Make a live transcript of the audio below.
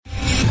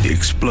The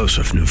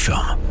explosive new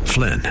film,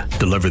 Flynn,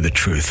 deliver the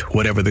truth,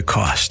 whatever the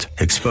cost,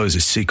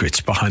 exposes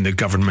secrets behind the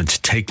government's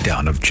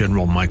takedown of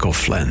General Michael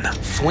Flynn.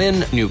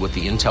 Flynn knew what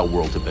the intel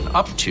world had been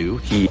up to.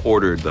 He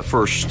ordered the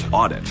first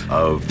audit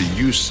of the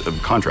use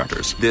of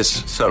contractors.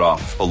 This set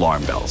off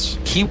alarm bells.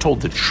 He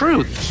told the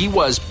truth. He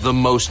was the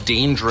most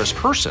dangerous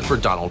person for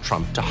Donald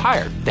Trump to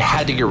hire. They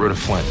had to get rid of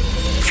Flynn.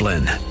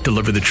 Flynn,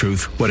 deliver the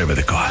truth, whatever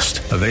the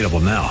cost. Available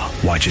now.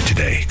 Watch it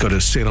today. Go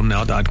to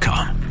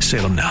salemnow.com.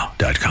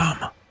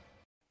 salemnow.com.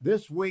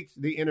 This week's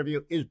The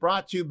Interview is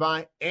brought to you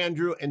by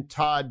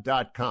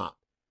andrewandtodd.com.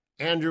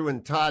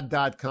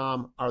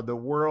 Andrewandtodd.com are the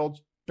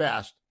world's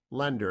best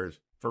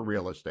lenders for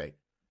real estate.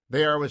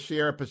 They are with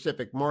Sierra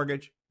Pacific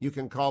Mortgage. You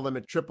can call them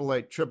at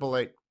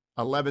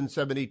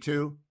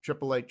 888-888-1172,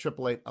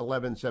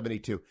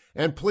 888-888-1172.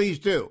 And please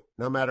do,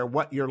 no matter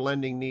what your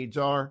lending needs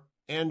are,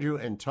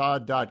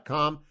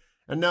 andrewandtodd.com.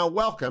 And now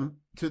welcome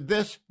to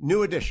this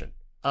new edition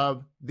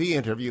of The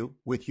Interview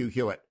with Hugh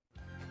Hewitt.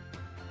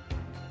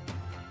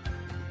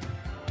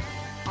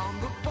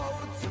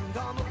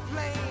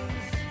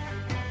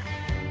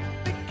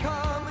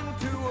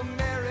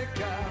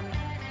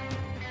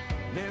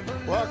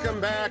 Welcome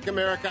back,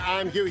 America.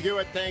 I'm Hugh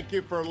Hewitt. Thank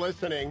you for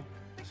listening.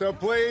 So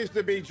pleased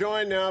to be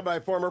joined now by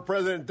former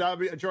President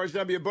George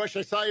W. Bush.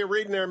 I saw you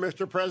reading there,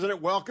 Mr.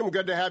 President. Welcome.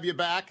 Good to have you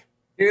back.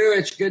 Hugh,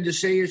 it's good to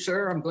see you,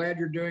 sir. I'm glad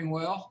you're doing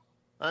well.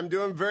 I'm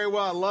doing very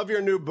well. I love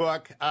your new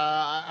book.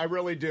 I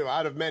really do,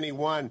 out of many,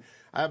 one.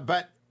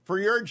 But for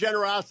your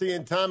generosity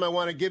and time, I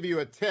want to give you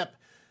a tip.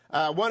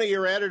 One of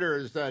your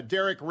editors,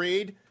 Derek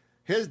Reed,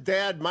 his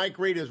dad, Mike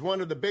Reed, is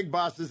one of the big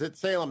bosses at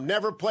Salem.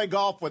 Never play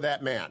golf with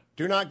that man.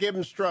 Do not give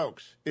him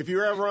strokes. If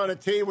you're ever on a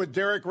tee with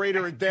Derek Reed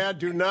or his dad,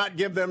 do not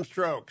give them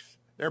strokes.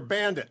 They're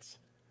bandits.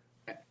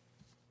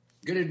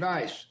 Good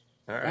advice.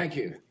 All right. Thank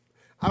you.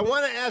 I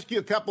want to ask you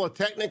a couple of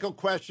technical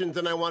questions,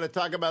 and I want to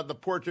talk about the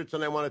portraits,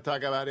 and I want to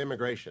talk about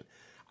immigration.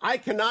 I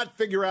cannot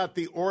figure out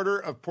the order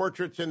of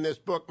portraits in this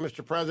book,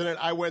 Mr. President.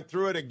 I went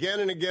through it again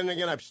and again and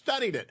again. I've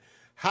studied it.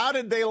 How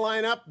did they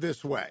line up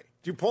this way?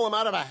 Did you pull them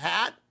out of a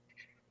hat?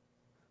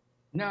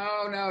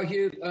 No,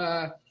 Hugh.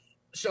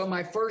 So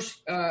my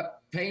first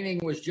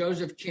painting was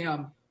Joseph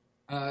Kim,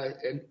 a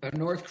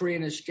North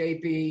Korean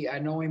escapee. I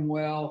know him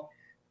well.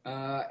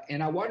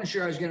 And I wasn't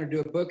sure I was going to do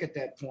a book at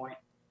that point.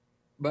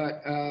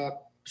 But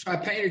so I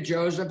painted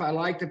Joseph. I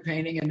liked the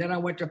painting. And then I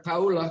went to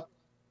Paula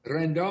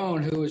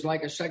Rendon, who was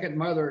like a second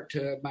mother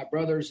to my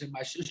brothers and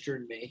my sister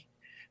and me.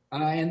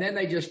 And then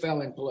they just fell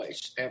in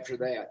place after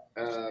that.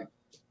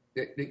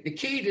 The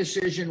key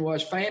decision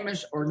was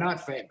famous or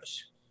not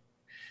famous.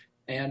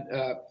 And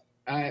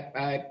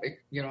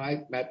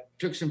I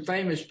took some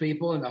famous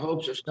people in the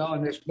hopes of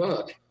selling this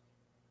book.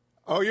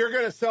 Oh, you're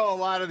going to sell a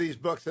lot of these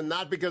books, and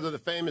not because of the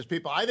famous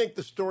people. I think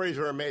the stories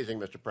are amazing,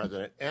 Mr.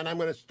 President. And I'm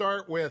going to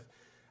start with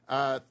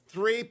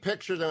three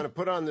pictures I'm going to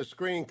put on the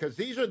screen, because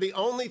these are the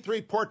only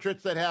three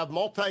portraits that have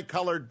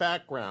multicolored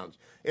backgrounds.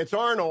 It's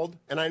Arnold,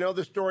 and I know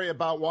the story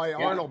about why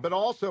Arnold, but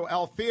also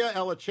Alfea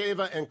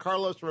Elacheva and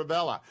Carlos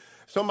Ravella.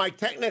 So my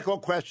technical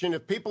question,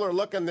 if people are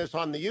looking this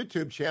on the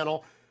YouTube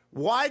channel,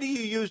 why do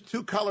you use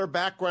two-color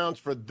backgrounds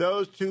for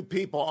those two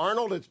people?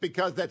 Arnold, it's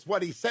because that's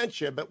what he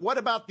sent you, but what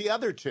about the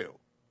other two?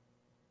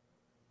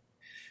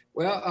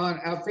 Well,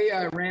 on Alfea,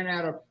 I ran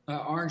out of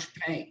orange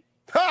paint,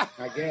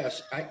 I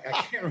guess. I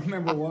can't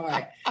remember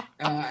why.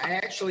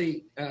 I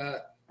actually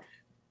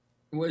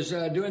was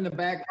doing the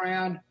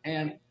background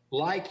and I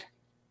liked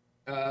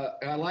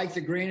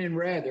the green and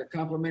red. They're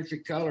complementary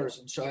colors,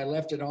 and so I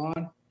left it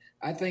on.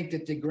 I think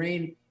that the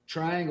green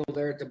triangle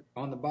there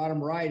on the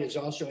bottom right is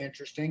also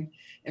interesting.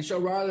 And so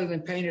rather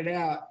than paint it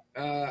out,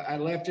 I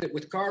left it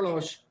with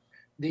Carlos.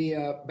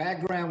 The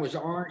background was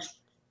orange.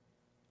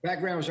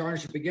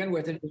 To begin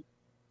with, and it was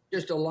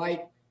just a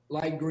light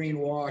green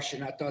wash,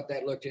 and I thought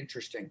that looked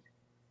interesting.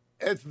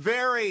 It's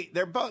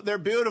they're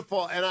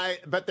beautiful,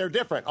 but they're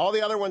different. All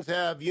the other ones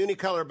have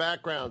unicolor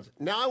backgrounds.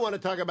 Now I want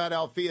to talk about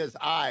Alfea's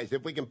eyes,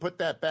 if we can put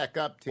that back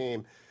up,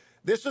 team.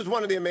 This is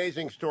one of the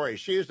amazing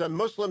stories. She is a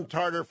Muslim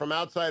Tartar from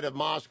outside of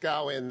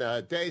Moscow in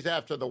the days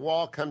after the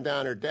wall come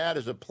down. Her dad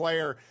is a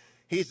player.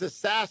 He's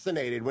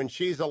assassinated when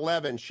she's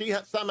 11. She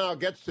somehow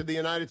gets to the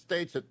United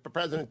States. The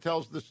president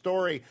tells the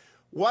story.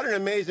 What an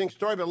amazing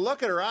story. But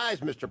look at her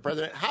eyes, Mr.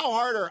 President. How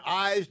hard are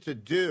eyes to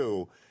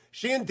do?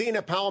 She and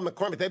Dina Powell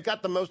McCormick, they've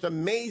got the most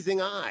amazing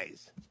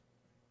eyes.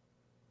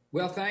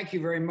 Well, thank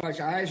you very much.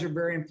 Eyes are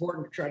very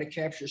important to try to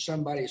capture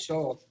somebody's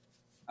soul.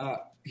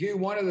 Hugh,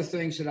 one of the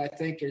things that I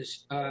think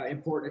is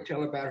important to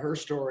tell about her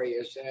story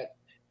is that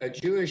a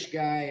Jewish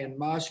guy in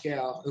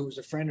Moscow who was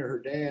a friend of her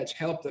dad's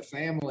helped the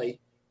family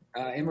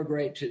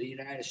immigrate to the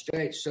United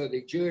States. So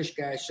the Jewish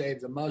guy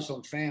saved the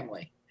Muslim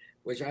family,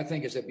 which I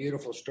think is a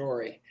beautiful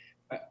story.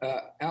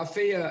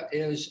 Alfea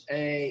is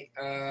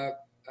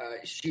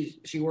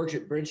she works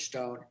at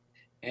Bridgestone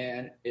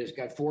and has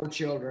got 4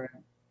 children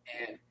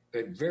and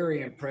a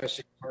very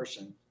impressive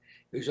person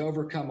who's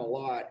overcome a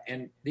lot.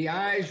 And the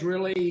eyes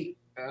really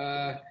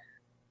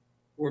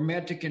were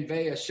meant to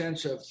convey a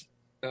sense of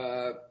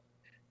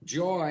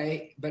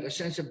joy, but a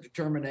sense of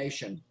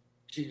determination.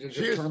 She's a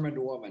determined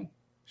woman.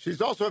 She's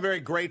also a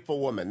very grateful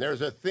woman. There's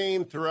a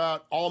theme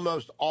throughout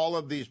almost all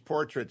of these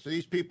portraits.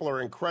 These people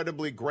are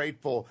incredibly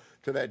grateful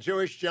to that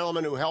Jewish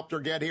gentleman who helped her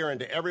get here and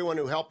to everyone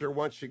who helped her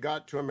once she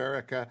got to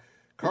America.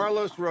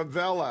 Carlos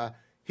Ravella,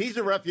 he's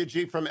a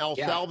refugee from El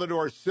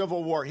Salvador's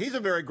civil war. He's a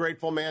very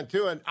grateful man,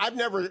 too. And I've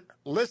never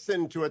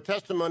listened to a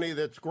testimony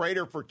that's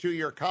greater for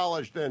two-year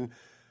college than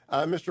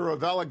Mr.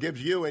 Ravella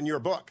gives you in your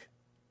book.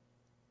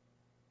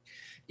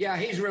 Yeah,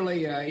 he's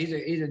really he's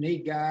a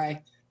neat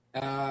guy.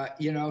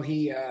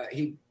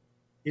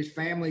 His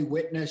family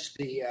witnessed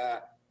in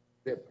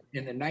the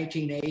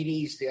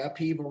 1980s the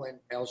upheaval in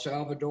El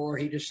Salvador.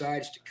 He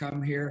decides to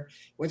come here.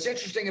 What's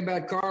interesting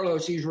about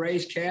Carlos, he's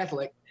raised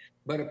Catholic,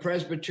 but a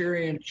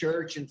Presbyterian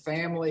church and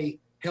family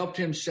helped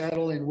him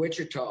settle in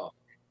Wichita.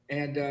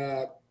 And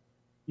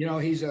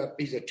he's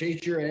a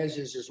teacher, as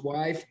is his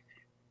wife,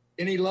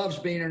 and he loves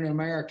being an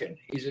American.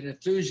 He's an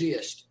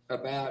enthusiast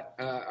about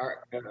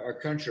our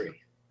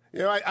country.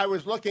 I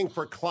was looking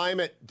for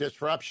climate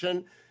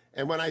disruption,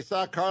 and when I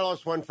saw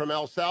Carlos went from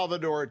El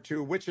Salvador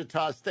to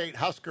Wichita State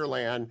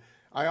Huskerland,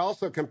 I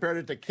also compared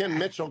it to Kim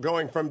Mitchell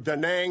going from Da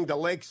Nang to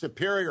Lake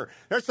Superior.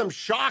 There's some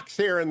shocks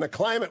here in the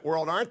climate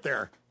world, aren't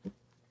there?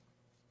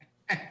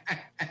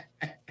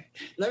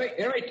 Let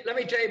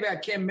me tell you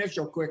about Kim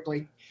Mitchell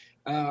quickly,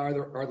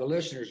 or the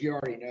listeners, you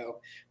already know.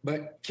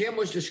 But Kim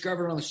was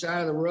discovered on the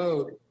side of the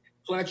road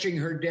clutching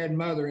her dead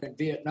mother in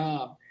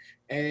Vietnam.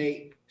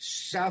 A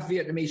South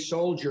Vietnamese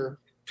soldier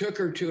took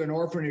her to an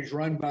orphanage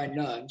run by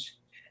nuns.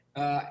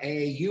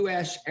 A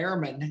U.S.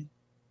 airman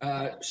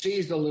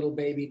sees the little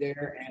baby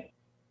there and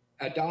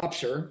adopts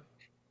her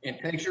and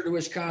takes her to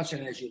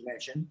Wisconsin, as you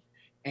mentioned.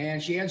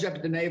 And she ends up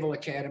at the Naval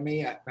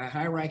Academy, a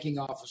high-ranking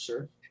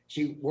officer.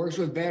 She works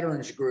with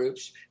veterans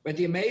groups. But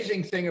the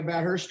amazing thing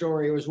about her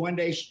story was one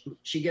day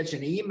she gets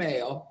an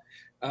email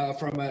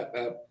from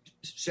a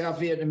South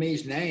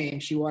Vietnamese name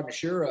she wasn't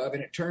sure of,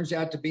 and it turns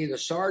out to be the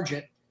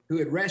sergeant who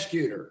had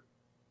rescued her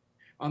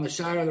on the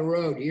side of the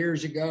road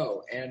years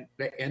ago, and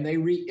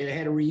it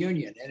had a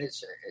reunion. And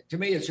to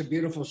me, it's a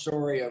beautiful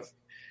story of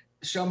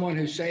someone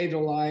who saved a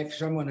life,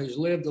 someone who's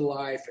lived a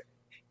life,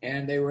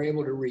 and they were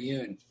able to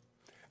reunion.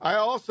 I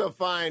also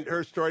find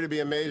her story to be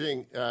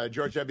amazing,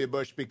 George W.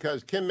 Bush,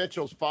 because Kim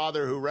Mitchell's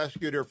father, who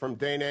rescued her from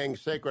Da Nang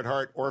Sacred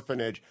Heart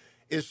Orphanage,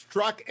 is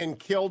struck and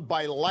killed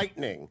by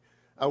lightning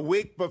a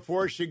week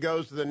before she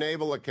goes to the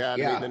Naval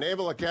Academy. Yeah. The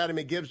Naval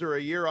Academy gives her a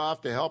year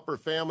off to help her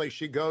family.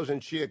 She goes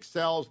and she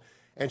excels,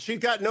 and she's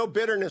got no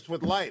bitterness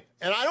with life.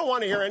 And I don't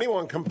want to hear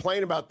anyone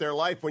complain about their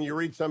life when you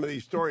read some of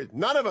these stories.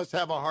 None of us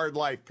have a hard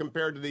life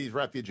compared to these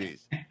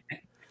refugees.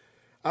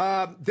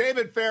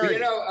 David Ferry.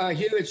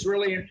 Hugh, it's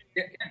really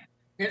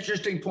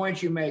interesting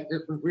point you make,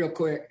 real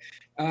quick.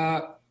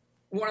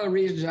 One of the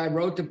reasons I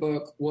wrote the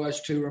book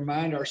was to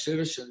remind our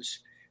citizens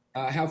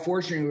how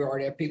fortunate we are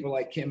to have people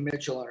like Kim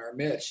Mitchell in our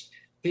midst,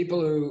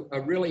 people who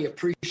really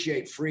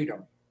appreciate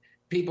freedom,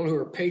 people who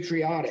are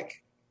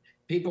patriotic,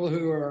 people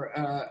who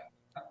are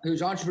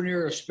whose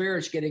entrepreneurial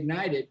spirits get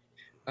ignited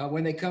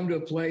when they come to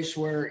a place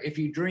where if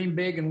you dream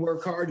big and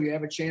work hard, you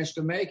have a chance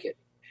to make it.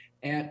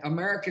 And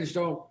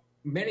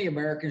many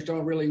Americans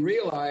don't really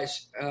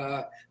realize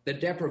the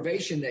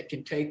deprivation that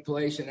can take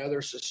place in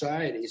other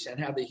societies and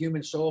how the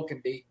human soul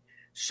can be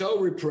so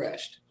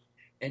repressed.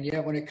 And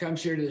yet when it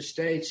comes here to the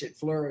States, it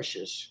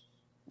flourishes.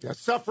 Yeah,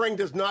 suffering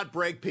does not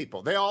break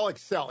people. They all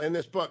excel in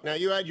this book. Now,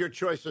 you had your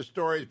choice of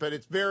stories, but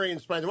it's very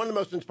inspiring. One of the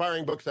most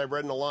inspiring books I've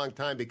read in a long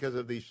time because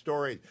of these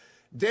stories.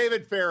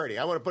 David Faraday,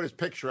 I want to put his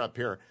picture up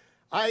here.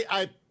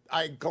 I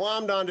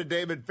glommed onto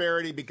David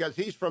Faraday because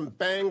he's from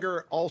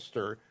Bangor,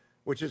 Ulster,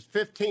 which is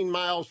 15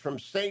 miles from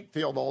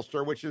Saintfield,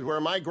 Ulster, which is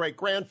where my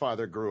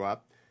great-grandfather grew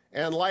up.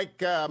 And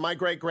like my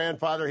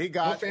great-grandfather, he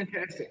got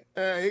fantastic.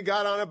 He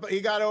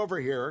got over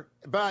here,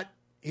 but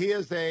he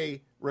is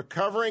a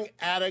recovering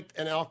addict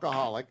and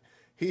alcoholic.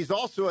 He's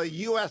also a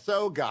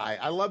USO guy.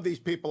 I love these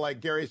people like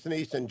Gary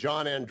Sinise and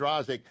John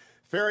Androsik.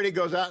 Faraday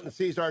goes out and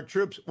sees our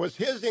troops. Was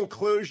his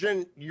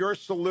inclusion your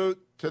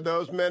salute to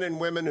those men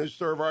and women who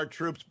serve our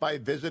troops by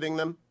visiting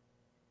them?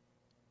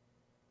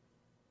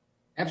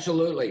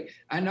 Absolutely.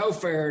 I know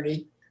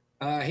Faraday.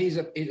 He's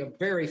a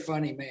very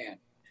funny man.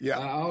 Yeah.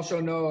 I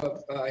also know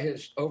of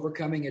his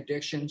overcoming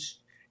addictions,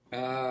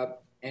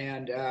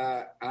 and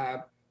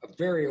I'm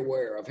very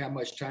aware of how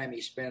much time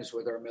he spends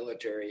with our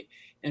military.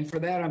 And for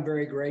that, I'm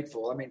very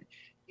grateful. I mean,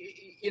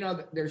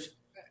 there's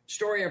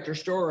story after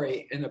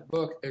story in the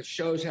book that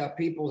shows how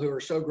people who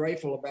are so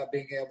grateful about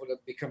being able to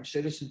become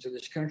citizens of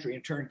this country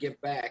in turn give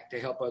back to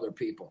help other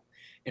people.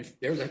 And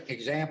there's an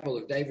example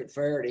of David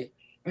Faraday.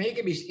 I mean,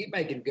 he's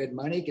making good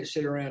money. He can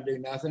sit around and do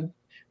nothing,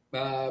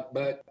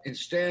 but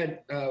instead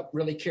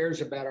really cares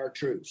about our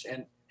troops.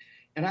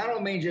 And I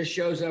don't mean just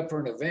shows up for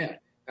an event.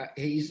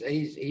 He's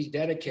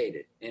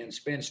dedicated and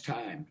spends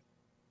time.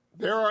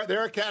 There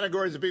are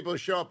categories of people who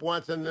show up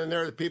once, and then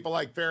there are people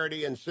like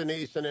Faraday and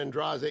Sinise and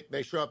Androsik.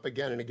 They show up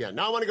again and again.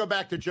 Now I want to go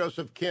back to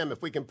Joseph Kim,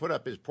 if we can put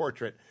up his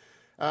portrait,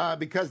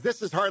 because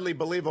this is hardly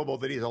believable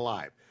that he's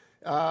alive.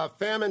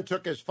 Famine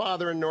took his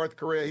father in North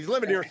Korea. He's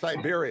living near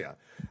Siberia.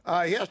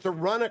 He has to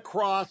run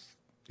across.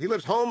 He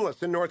lives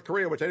homeless in North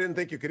Korea, which I didn't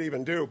think you could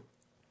even do.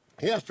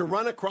 He has to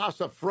run across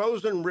a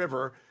frozen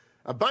river.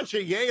 A bunch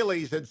of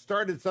Yaleys had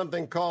started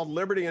something called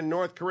Liberty in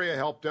North Korea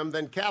helped him.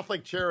 Then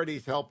Catholic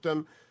Charities helped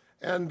him.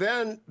 And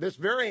then this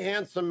very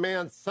handsome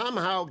man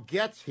somehow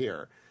gets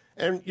here.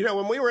 And, you know,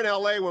 when we were in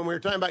L.A., when we were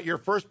talking about your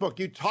first book,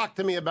 you talked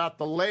to me about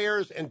the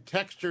layers and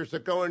textures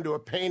that go into a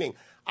painting.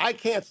 I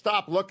can't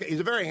stop looking. He's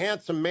a very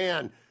handsome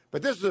man,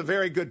 but this is a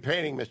very good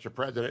painting, Mr.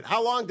 President.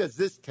 How long does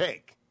this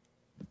take?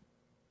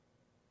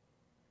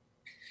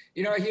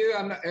 You know, Hugh,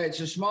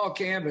 it's a small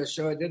canvas,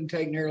 so it didn't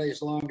take nearly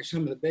as long as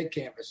some of the big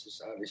canvases,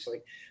 obviously.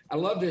 I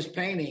love this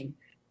painting.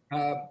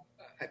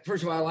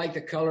 First of all, I like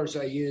the colors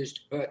I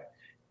used, but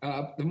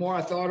the more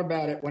I thought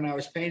about it when I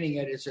was painting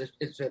it,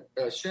 it's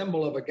a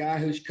symbol of a guy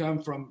who's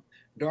come from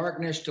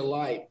darkness to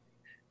light.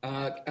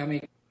 I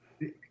mean,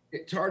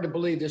 it's hard to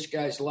believe this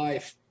guy's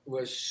life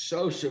was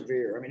so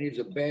severe. I mean, he was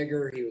a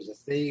beggar, he was a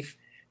thief,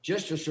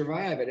 just to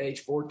survive at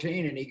age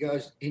 14.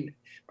 And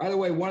by the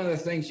way, one of the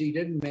things he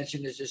didn't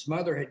mention is his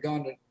mother had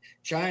gone to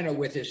China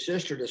with his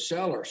sister to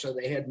sell her, so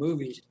they had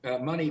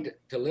money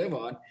to live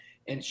on.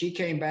 And she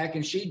came back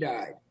and she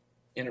died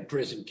in a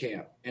prison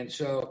camp. And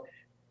so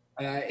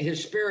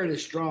his spirit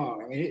is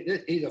strong. I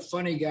mean, he's a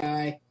funny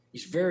guy.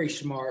 He's very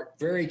smart,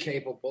 very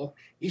capable.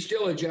 He's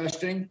still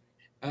adjusting,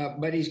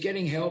 but he's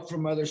getting help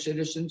from other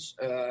citizens.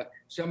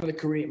 Some of the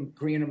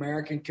Korean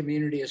American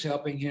community is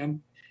helping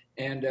him,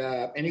 and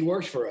he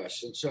works for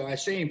us. And so I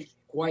see him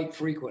quite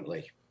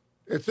frequently.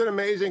 It's an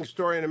amazing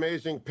story, an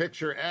amazing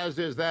picture, as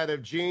is that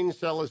of Jean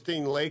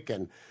Celestine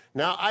Lakin.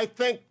 Now, I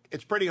think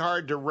it's pretty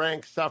hard to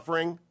rank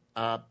suffering,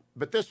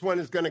 but this one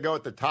is going to go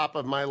at the top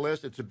of my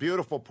list. It's a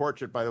beautiful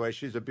portrait, by the way.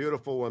 She's a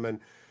beautiful woman.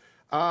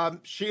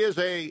 She is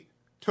a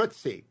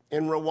Tutsi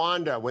in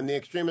Rwanda when the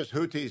extremist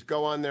Houthis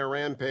go on their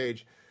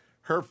rampage.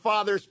 Her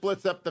father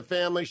splits up the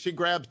family. She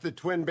grabs the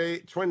twin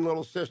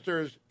little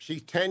sisters.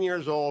 She's 10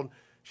 years old.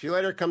 She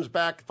later comes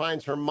back,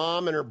 finds her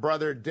mom and her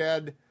brother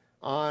dead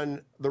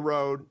on the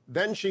road.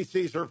 Then she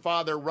sees her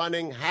father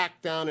running,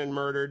 hacked down and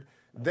murdered.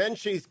 Then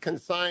she's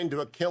consigned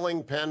to a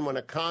killing pen when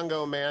a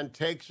Congo man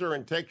takes her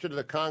to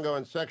the Congo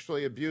and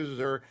sexually abuses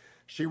her.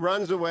 She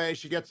runs away.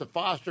 She gets a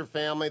foster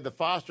family. The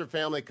foster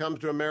family comes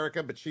to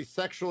America, but she's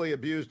sexually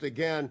abused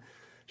again.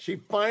 She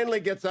finally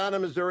gets out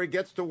of Missouri,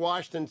 gets to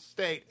Washington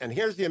State. And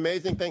here's the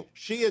amazing thing.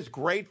 She is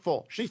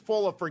grateful. She's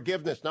full of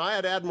forgiveness. Now, I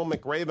had Admiral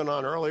McRaven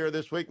on earlier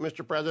this week,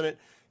 Mr. President.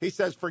 He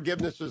says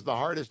forgiveness is the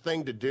hardest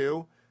thing to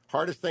do,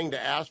 hardest thing to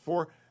ask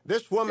for.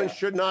 This woman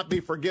should not be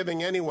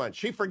forgiving anyone.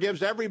 She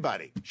forgives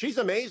everybody. She's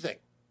amazing.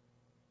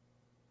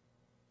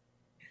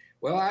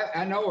 Well,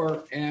 I know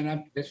her,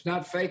 and it's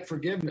not fake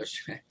forgiveness.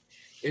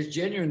 It's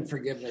genuine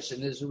forgiveness.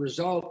 And as a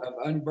result of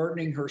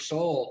unburdening her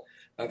soul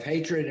of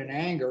hatred and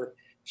anger,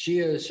 she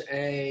is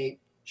a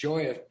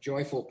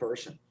joyful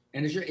person.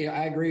 And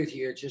I agree with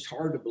you. It's just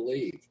hard to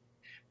believe,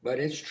 but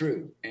it's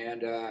true.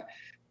 And,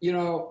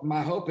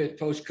 my hope is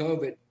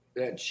post-COVID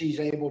that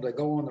she's able to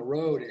go on the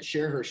road and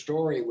share her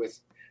story with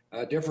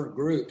different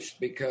groups,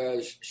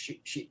 because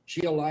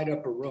she'll light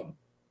up a room.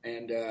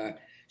 And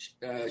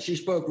she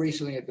spoke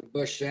recently at the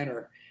Bush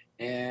Center,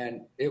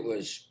 and it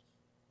was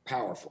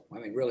powerful. I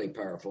mean, really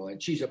powerful.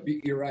 And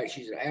you're right.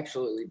 She's an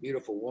absolutely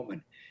beautiful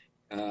woman.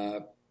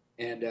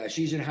 And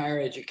she's in higher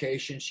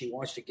education. She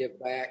wants to give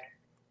back.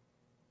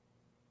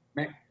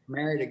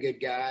 Married a good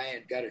guy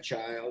and got a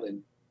child,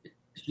 and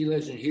she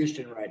lives in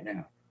Houston right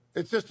now.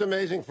 It's just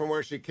amazing from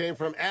where she came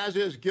from, as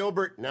is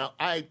Gilbert. Now,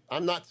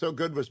 I'm not so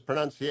good with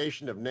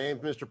pronunciation of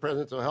names, Mr.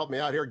 President, so help me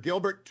out here.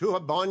 Gilbert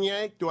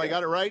Tuhabonye, do I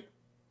got it right?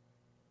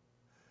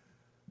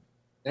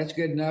 That's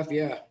good enough,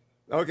 yeah.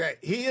 Okay.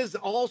 He is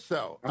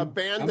also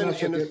abandoned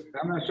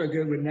I'm not so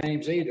good with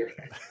names either.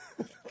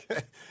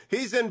 Okay.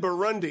 He's in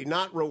Burundi,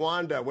 not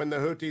Rwanda, when the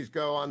Houthis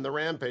go on the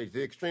rampage,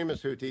 the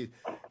extremist Houthis.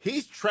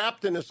 He's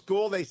trapped in a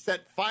school. They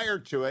set fire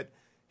to it.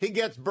 He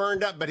gets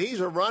burned up, but he's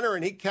a runner,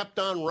 and he kept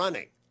on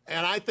running.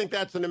 And I think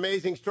that's an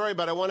amazing story,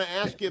 but I want to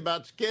ask you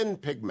about skin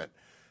pigment.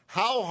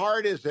 How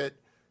hard is it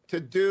to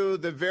do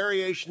the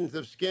variations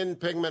of skin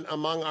pigment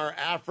among our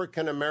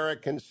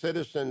African-American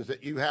citizens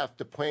that you have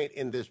to paint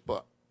in this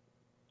book?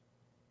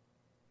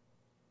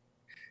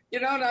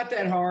 Not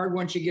that hard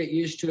once you get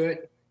used to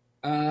it.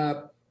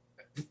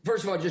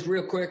 First of all, just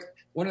real quick,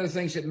 one of the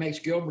things that makes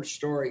Gilbert's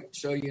story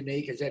so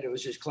unique is that it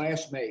was his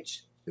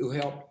classmates who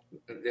helped,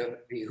 the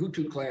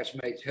Hutu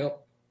classmates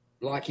helped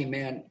lock him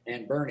in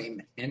and burn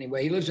him.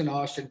 Anyway, he lives in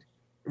Austin.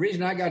 The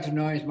reason I got to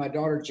know him is my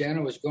daughter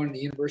Jenna was going to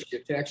the University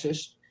of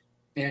Texas,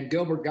 and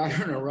Gilbert got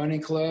her in a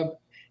running club.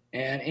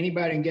 And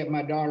anybody can get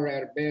my daughter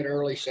out of bed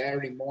early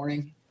Saturday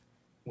morning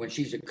when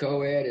she's a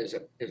co-ed is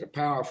a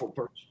powerful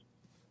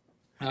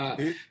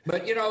person.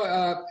 But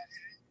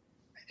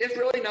it's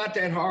really not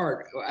that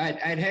hard.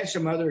 I'd had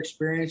some other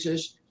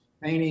experiences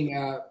painting,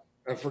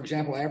 for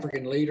example,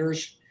 African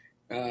leaders,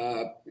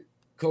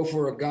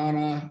 Kofor of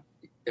Ghana,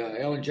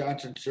 Ellen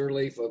Johnson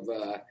Sirleaf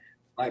of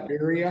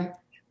Liberia.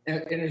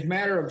 and it's a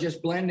matter of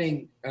just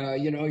blending,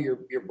 your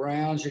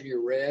browns and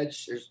your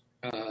reds.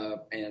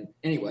 And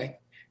anyway,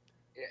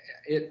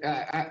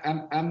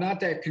 I'm not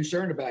that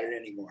concerned about it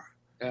anymore.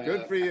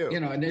 Good for you.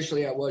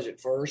 Initially I was at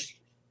first,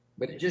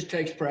 but it just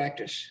takes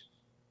practice.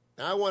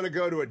 I want to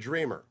go to a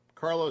dreamer,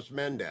 Carlos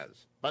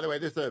Mendez. By the way,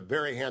 this is a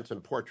very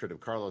handsome portrait of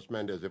Carlos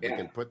Mendez, if we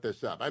can put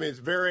this up. I mean, it's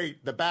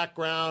the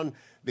background,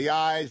 the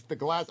eyes, the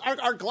glass.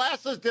 Are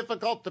glasses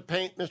difficult to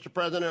paint, Mr.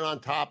 President, on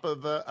top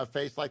of a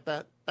face like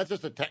that? That's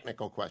just a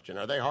technical question.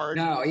 Are they hard?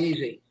 No,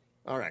 easy.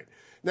 All right.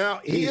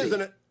 Now, he's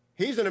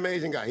an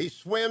amazing guy. He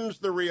swims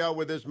the Rio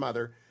with his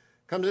mother,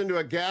 comes into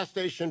a gas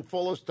station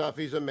full of stuff.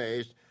 He's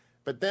amazed.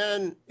 But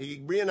then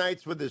he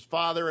reunites with his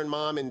father and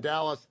mom in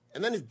Dallas.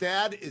 And then his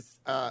dad is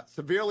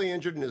severely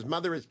injured and his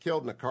mother is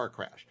killed in a car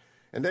crash.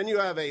 And then you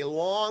have a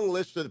long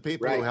list of the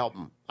people who help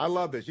him. I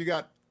love this. You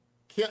got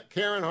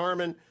Karen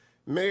Harmon,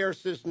 Mayor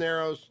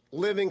Cisneros,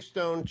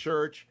 Livingstone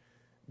Church,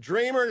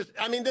 Dreamers.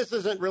 I mean, this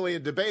isn't really a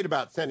debate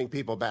about sending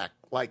people back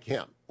like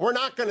him. We're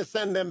not going to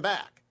send them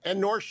back,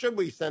 and nor should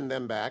we send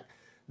them back.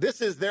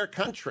 This is their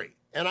country.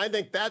 And I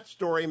think that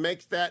story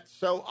makes that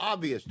so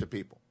obvious to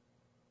people.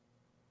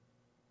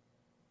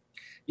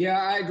 Yeah,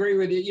 I agree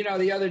with you.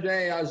 The other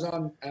day I was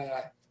on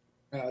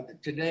the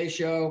Today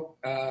Show,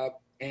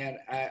 and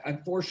I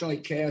unfortunately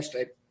cast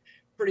a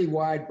pretty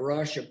wide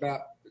brush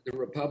about the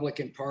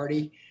Republican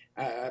Party.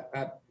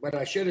 What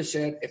I should have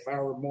said, if I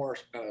were more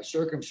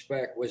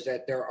circumspect, was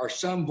that there are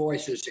some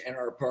voices in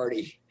our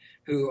party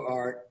who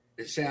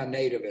sound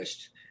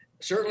nativist.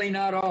 Certainly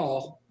not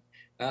all,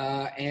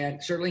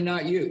 and certainly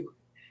not you.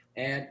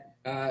 And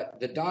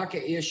the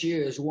DACA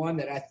issue is one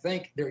that I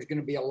think there's going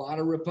to be a lot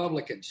of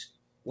Republicans,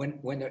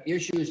 when the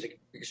issue is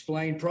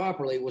explained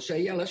properly, will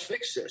say, yeah, let's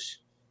fix this.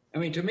 I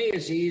mean, to me,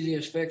 it's the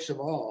easiest fix of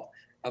all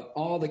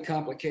the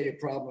complicated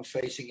problems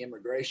facing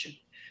immigration.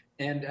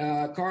 And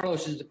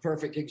Carlos is the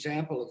perfect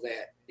example of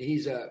that.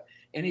 He's an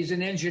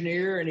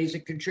engineer and he's a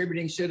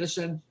contributing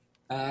citizen.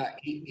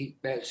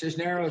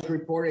 Cisneros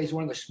reported he's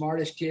one of the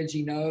smartest kids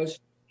he knows.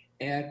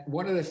 And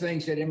one of the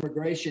things that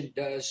immigration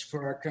does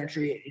for our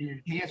country,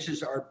 it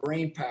enhances our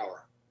brain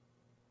power.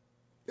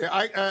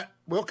 Yeah,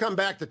 we'll come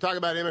back to talk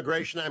about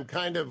immigration. I'm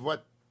kind of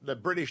what the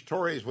British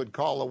Tories would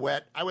call a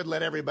wet. I would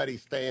let everybody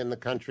stay in the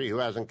country who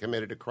hasn't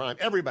committed a crime.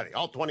 Everybody,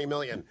 all 20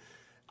 million.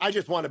 I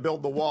just want to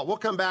build the wall. We'll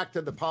come back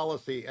to the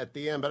policy at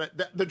the end, but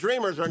the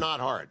dreamers are not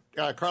hard.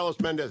 Carlos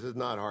Mendez is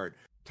not hard.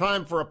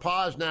 Time for a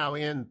pause now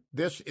in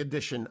this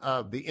edition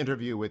of the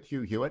interview with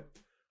Hugh Hewitt.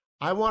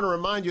 I want to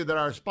remind you that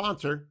our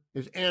sponsor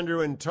is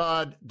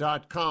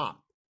andrewandtodd.com.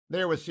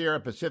 They're with Sierra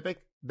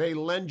Pacific. They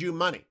lend you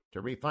money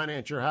to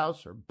refinance your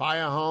house or buy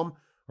a home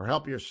or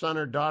help your son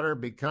or daughter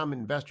become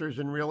investors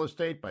in real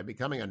estate by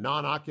becoming a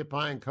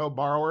non-occupying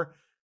co-borrower.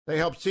 They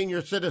help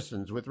senior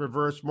citizens with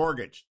reverse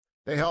mortgage.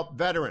 They help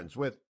veterans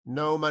with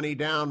no money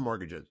down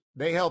mortgages.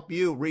 They help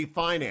you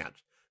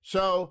refinance.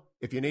 So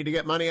if you need to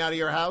get money out of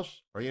your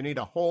house or you need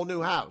a whole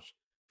new house,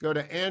 go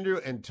to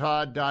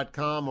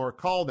andrewandtodd.com or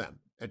call them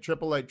at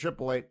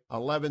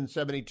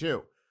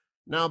 888-888-1172.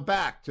 Now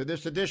back to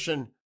this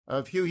edition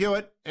of Hugh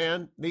Hewitt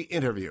and the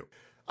interview.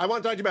 I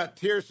want to talk to you about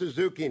Tyr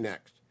Suzuki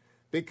next,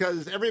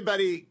 because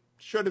everybody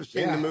should have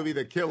seen the movie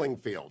The Killing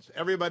Fields.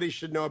 Everybody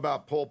should know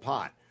about Pol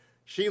Pot.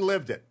 She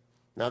lived it.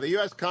 Now, the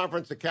U.S.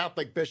 Conference of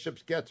Catholic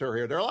Bishops gets her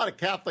here. There are a lot of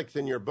Catholics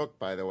in your book,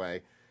 by the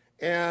way,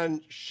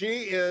 and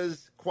she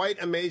is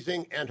quite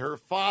amazing, and her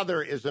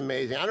father is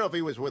amazing. I don't know if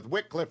he was with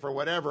Wycliffe or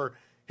whatever.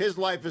 His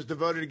life is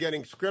devoted to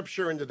getting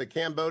scripture into the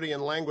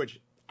Cambodian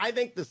language. I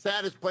think the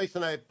saddest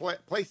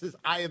places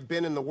I have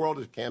been in the world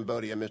is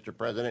Cambodia, Mr.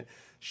 President.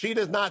 She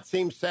does not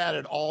seem sad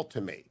at all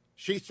to me.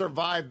 She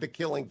survived the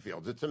killing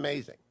fields. It's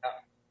amazing.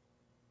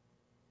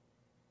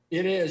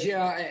 It is,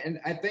 yeah,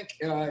 and I think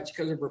it's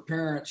because of her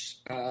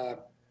parents, and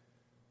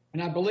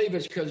I believe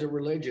it's because of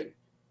religion.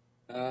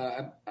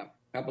 I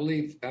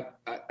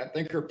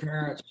think her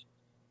parents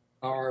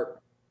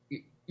are,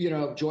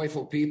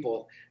 joyful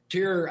people.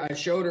 Tyr, I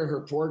showed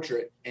her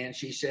portrait, and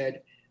she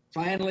said,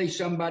 "Finally,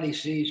 somebody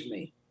sees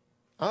me."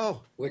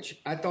 Oh,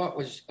 which I thought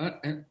was, a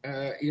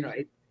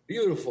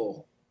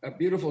beautiful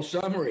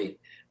summary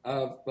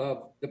of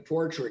the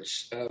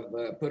portraits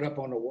put up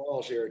on the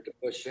walls here at the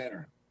Bush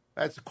Center.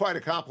 That's quite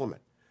a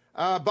compliment.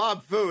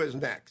 Bob Fu is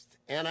next,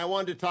 and I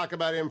wanted to talk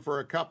about him for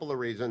a couple of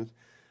reasons.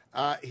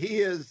 He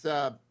is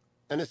an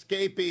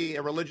escapee,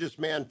 a religious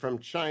man from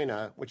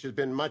China, which has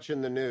been much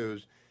in the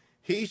news.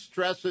 He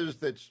stresses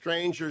that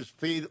strangers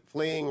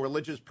fleeing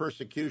religious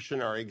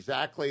persecution are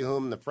exactly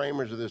whom the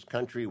framers of this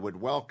country would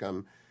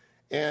welcome,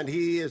 and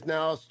he has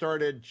now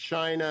started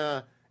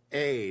China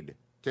Aid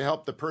to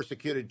help the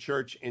persecuted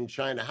church in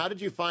China. How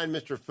did you find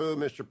Mr. Fu,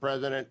 Mr.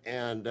 President,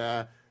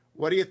 and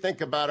what do you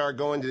think about our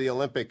going to the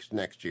Olympics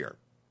next year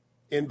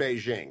in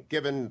Beijing,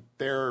 given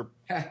their,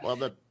 I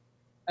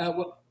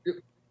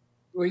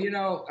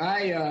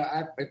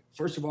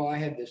first of all, I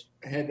had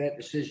that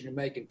decision to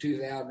make in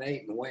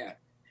 2008 and went,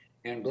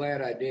 and I'm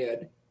glad I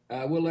did.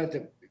 We'll let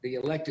the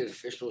elected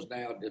officials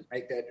now to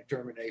make that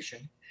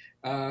determination.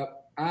 I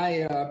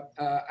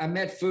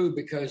met Fu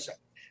because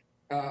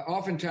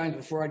oftentimes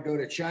before I'd go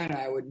to China,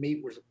 I would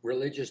meet with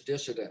religious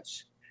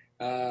dissidents,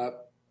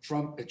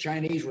 from the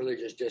Chinese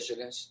religious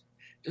dissidents,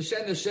 to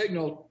send a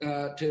signal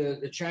to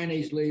the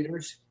Chinese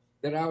leaders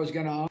that I was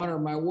going to honor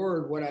my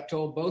word, what I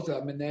told both of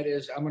them, and that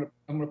is I'm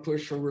going to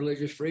push for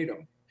religious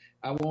freedom.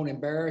 I won't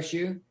embarrass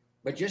you,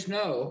 but just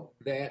know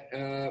that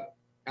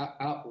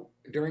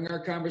during our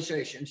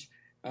conversations,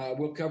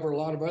 we'll cover a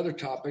lot of other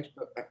topics,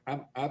 but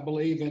I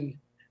believe in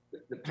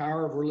the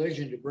power of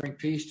religion to bring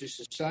peace to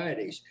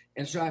societies.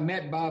 And so I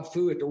met Bob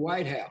Fu at the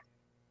White House.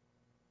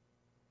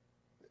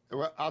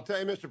 Well, I'll tell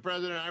you, Mr.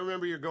 President, I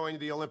remember you going to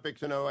the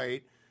Olympics in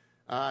 '08.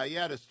 You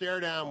had a stare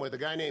down with a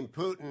guy named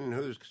Putin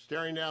who's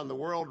staring down the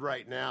world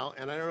right now.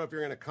 And I don't know if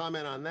you're going to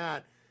comment on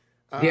that.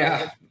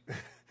 Yeah.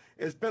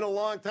 It's been a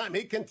long time.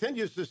 He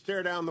continues to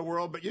stare down the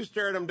world, but you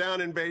stared him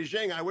down in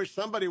Beijing. I wish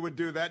somebody would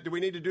do that. Do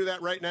we need to do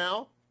that right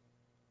now?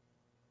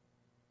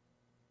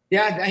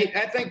 Yeah,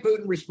 I think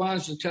Putin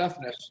responds to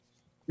toughness.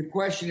 The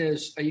question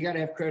is, you got to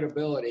have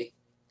credibility,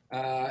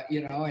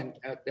 and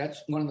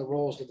that's one of the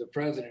roles of the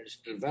president is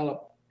to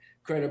develop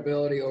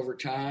credibility over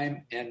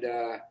time. And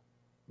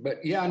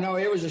but yeah, no,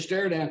 it was a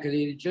stare down because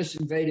he had just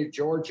invaded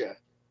Georgia.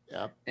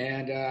 Yeah.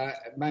 And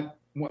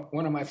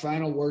one of my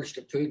final words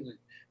to Putin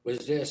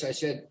was this. I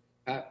said,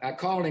 I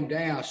called him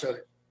down. So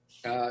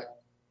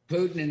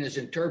Putin and his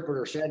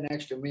interpreter sat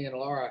next to me and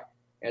Laura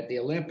at the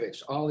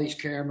Olympics, all these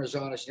cameras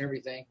on us and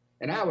everything.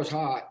 And I was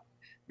hot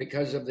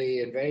because of the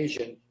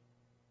invasion.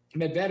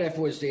 Medvedev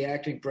was the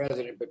acting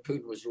president, but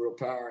Putin was the real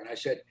power. And I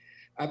said,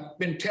 I've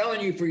been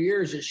telling you for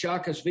years that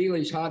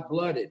Saakashvili's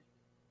hot-blooded.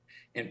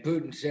 And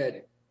Putin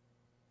said,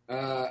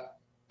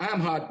 I'm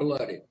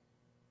hot-blooded.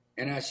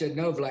 And I said,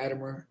 no,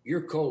 Vladimir,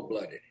 you're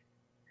cold-blooded.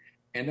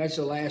 And that's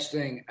the last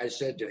thing I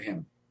said to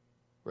him.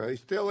 Well, he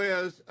still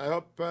is. I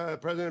hope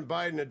President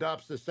Biden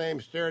adopts the same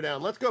stare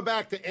down. Let's go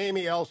back to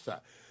Amy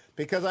Elsa,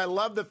 because I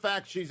love the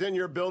fact she's in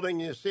your building.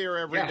 You see her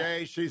every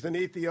day. She's an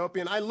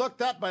Ethiopian. I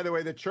looked up, by the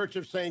way, the Church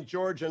of St.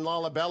 George in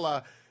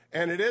Lalibela,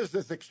 and it is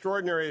this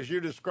extraordinary as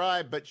you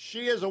described, but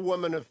she is a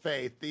woman of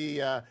faith.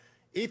 The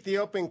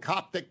Ethiopian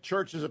Coptic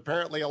Church is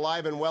apparently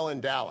alive and well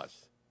in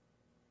Dallas.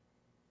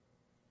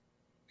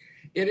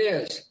 It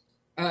is.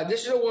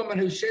 This is a woman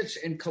who sits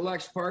and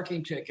collects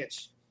parking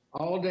tickets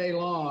all day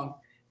long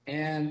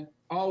and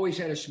always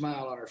had a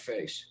smile on her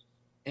face.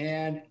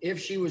 And if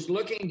she was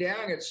looking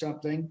down at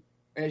something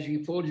as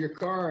you pulled your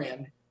car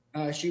in,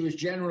 she was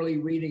generally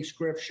reading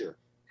scripture.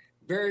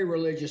 Very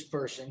religious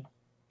person.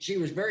 She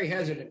was very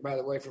hesitant, by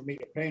the way, for me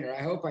to paint her.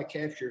 I hope I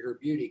captured her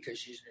beauty because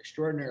she's an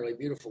extraordinarily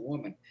beautiful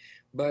woman.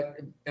 But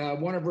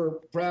one of her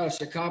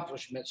proudest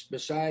accomplishments,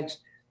 besides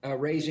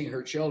raising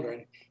her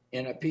children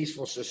in a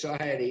peaceful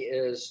society,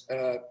 is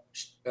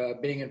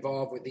being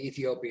involved with the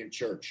Ethiopian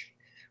church.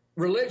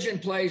 Religion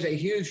plays a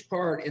huge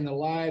part in the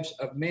lives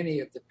of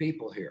many of the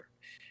people here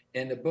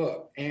in the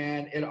book.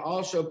 And it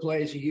also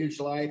plays a huge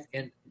life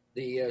in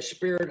the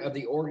spirit of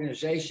the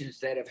organizations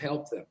that have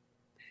helped them.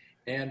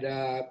 And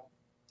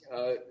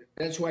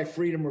that's why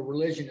freedom of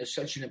religion is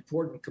such an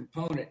important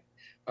component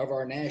of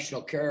our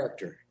national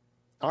character.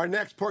 Our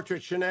next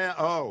portrait, Shania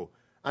Oh,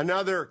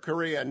 another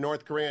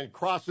North Korean,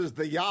 crosses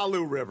the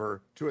Yalu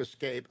River to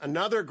escape.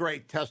 Another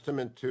great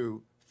testament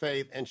to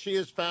faith. And she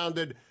has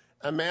founded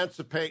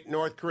Emancipate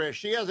North Korea.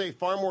 She has a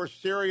far more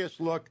serious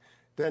look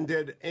than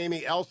did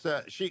Amy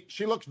Elsa.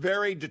 She looks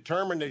very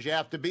determined, as you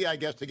have to be, I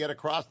guess, to get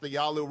across the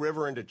Yalu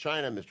River into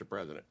China, Mr.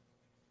 President.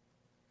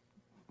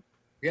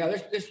 Yeah,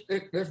 this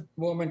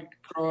woman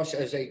crossed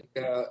as a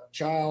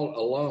child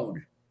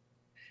alone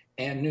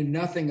and knew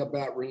nothing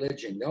about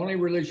religion. The only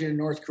religion in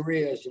North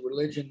Korea is the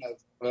religion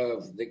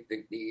of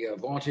the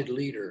vaunted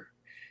leader.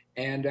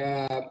 And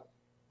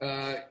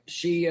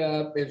she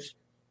is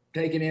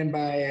taken in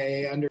by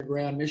a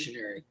underground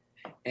missionary.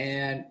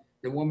 And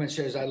the woman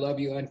says, I love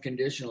you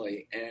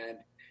unconditionally, and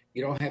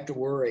you don't have to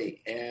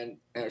worry. And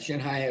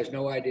Shanghai has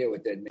no idea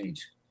what that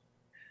means.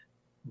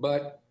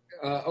 But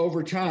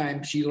over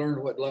time, she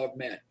learned what love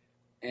meant.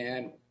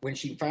 And when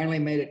she finally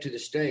made it to the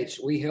States,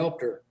 we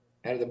helped her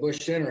out of the Bush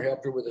Center,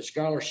 helped her with a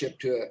scholarship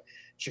to a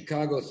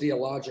Chicago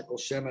Theological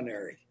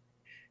Seminary.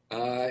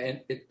 And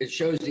it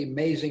shows the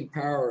amazing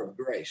power of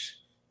grace.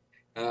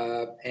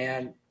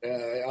 And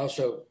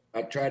also,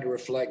 I tried to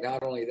reflect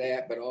not only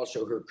that, but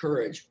also her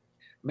courage.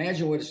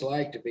 Imagine what it's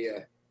like to be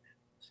a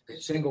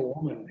single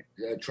woman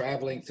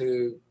traveling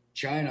through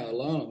China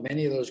alone.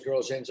 Many of those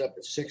girls ends up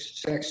as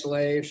sex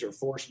slaves or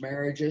forced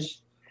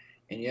marriages,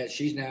 and yet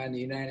she's now in the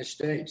United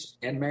States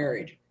and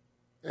married.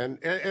 And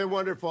a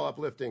wonderful,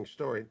 uplifting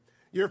story.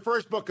 Your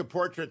first book of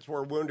portraits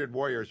were wounded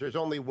warriors. There's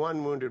only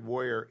one wounded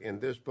warrior in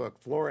this book,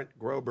 Florent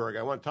Groberg.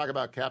 I want to talk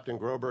about Captain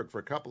Groberg for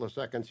a couple of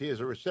seconds. He is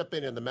a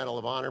recipient of the Medal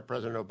of Honor.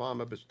 President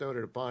Obama bestowed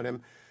it upon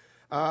him.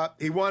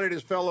 He wanted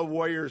his fellow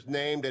warriors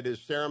named at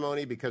his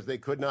ceremony because they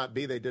could not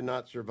be. They did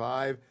not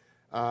survive.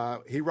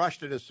 He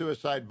rushed at a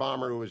suicide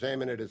bomber who was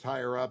aiming at his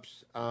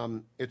higher-ups.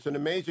 It's an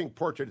amazing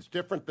portrait. It's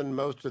different than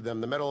most of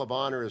them. The Medal of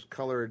Honor is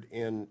colored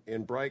in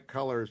bright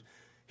colors.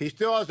 He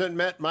still hasn't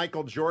met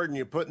Michael Jordan.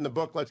 You put in the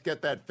book, let's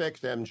get that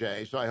fixed,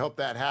 MJ. So I hope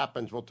that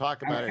happens. We'll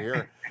talk about it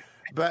here.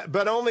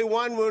 But only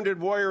one wounded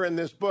warrior in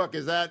this book.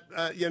 Is that,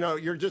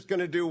 you're just going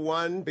to do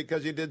one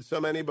because you did so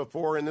many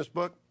before in this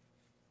book?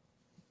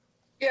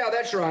 Yeah,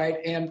 that's right.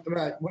 And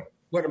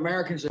what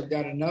Americans have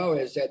got to know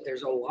is that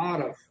there's a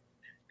lot of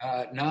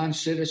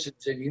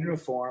non-citizens in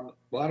uniform.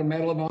 A lot of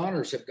Medal of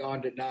Honors have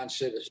gone to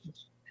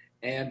non-citizens.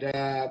 And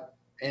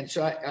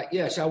so,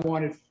 I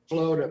wanted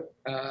Flo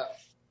to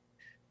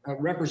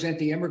represent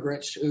the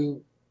immigrants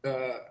who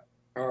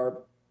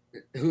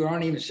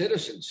aren't even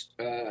citizens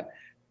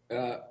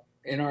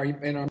in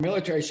our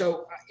military.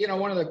 So,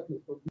 one of the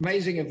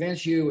amazing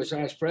events as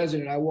I was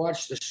president, I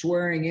watched the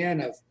swearing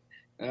in of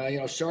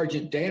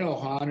Sergeant Dano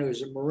Han,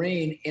 who's a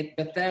Marine in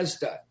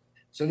Bethesda.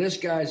 So this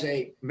guy's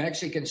a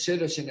Mexican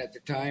citizen at the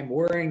time,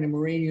 wearing the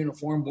Marine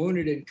uniform,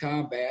 wounded in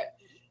combat,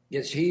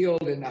 gets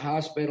healed in the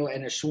hospital,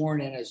 and is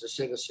sworn in as a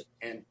citizen.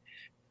 And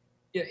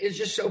it's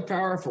just so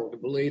powerful to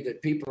believe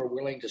that people are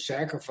willing to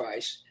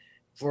sacrifice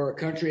for a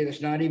country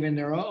that's not even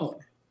their own.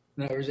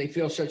 In other words, they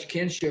feel such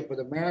kinship with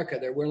America,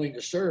 they're willing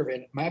to serve.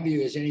 And my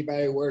view is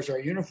anybody who wears our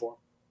uniform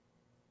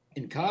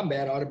in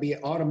combat ought to be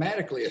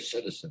automatically a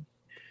citizen.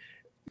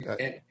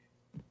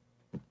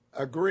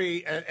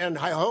 Agree, and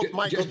I hope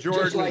Michael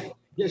Jordan...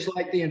 Just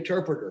like the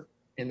interpreter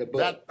in the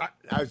book.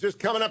 I was just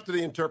coming up to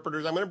the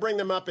interpreters. I'm going to bring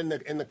them up in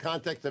the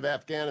context of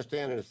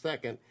Afghanistan in a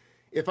second.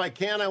 If I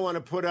can, I want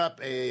to put up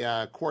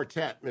a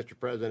quartet, Mr.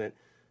 President,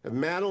 of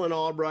Madeleine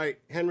Albright,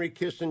 Henry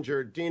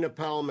Kissinger, Dina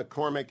Powell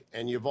McCormick,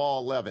 and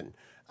Yuval Levin.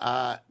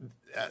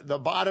 The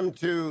bottom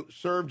two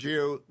served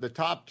you. The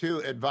top two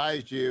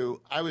advised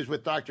you. I was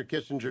with Dr.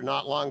 Kissinger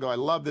not long ago. I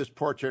love this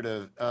portrait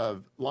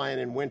of Lion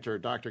in Winter,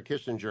 Dr.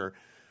 Kissinger.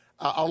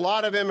 A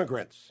lot of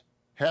immigrants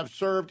have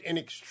served in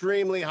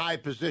extremely high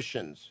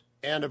positions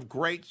and of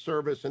great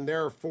service, and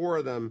there are four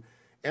of them.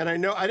 And I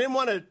know I didn't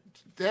want to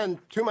spend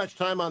too much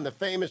time on the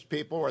famous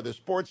people or the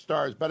sports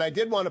stars, but I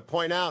did want to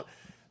point out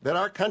that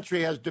our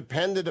country has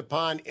depended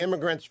upon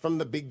immigrants from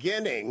the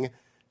beginning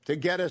to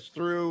get us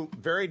through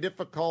very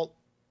difficult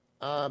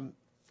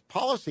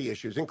policy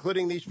issues,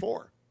 including these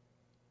four.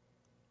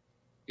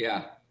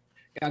 Yeah,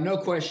 no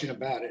question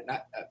about it.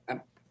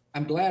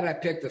 I'm glad I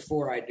picked the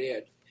four I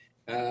did.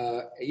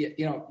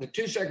 The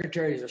two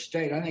secretaries of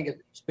state, I think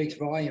it speaks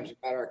volumes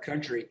about our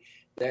country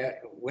that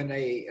when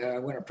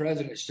a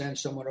president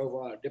sends someone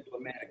over on a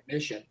diplomatic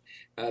mission,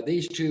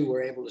 these two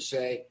were able to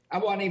say, I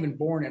wasn't even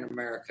born in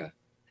America.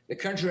 The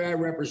country I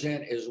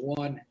represent is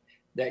one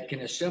that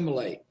can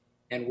assimilate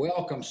and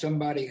welcome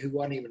somebody who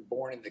wasn't even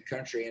born in the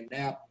country and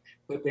now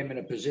put them in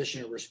a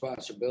position of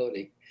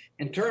responsibility.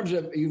 In terms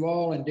of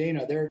Yuval and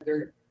Dina,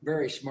 they're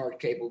very smart,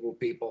 capable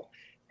people.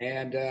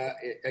 And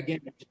again,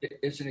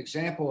 it's an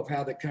example of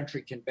how the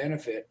country can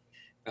benefit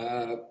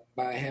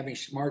by having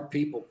smart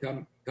people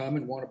come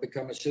and want to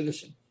become a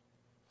citizen.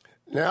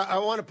 Now, I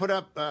want to put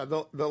up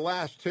the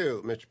last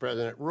two, Mr.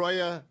 President.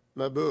 Roya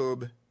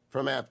Mahbub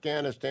from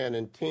Afghanistan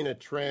and Tina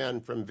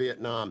Tran from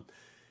Vietnam.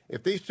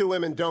 If these two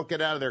women don't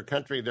get out of their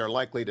country, they're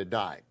likely to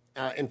die.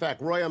 In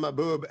fact, Roya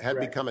Mahbub had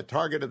become a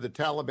target of the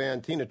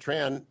Taliban. Tina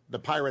Tran, the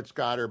pirates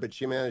got her, but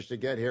she managed to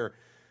get here.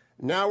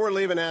 Now we're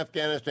leaving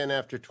Afghanistan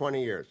after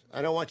 20 years.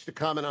 I don't want you to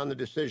comment on the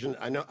decision.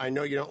 I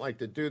know you don't like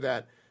to do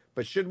that.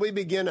 But should we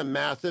begin a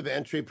massive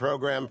entry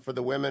program for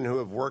the women who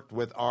have worked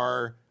with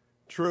our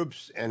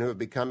troops and who have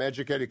become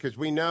educated? Because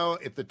we know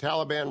if the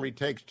Taliban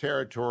retakes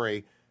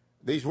territory,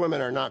 these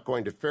women are not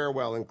going to fare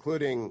well,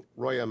 including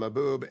Roya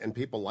Mahbub and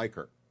people like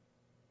her.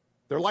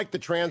 They're like the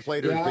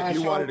translators that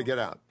you wanted to get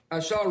out. I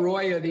saw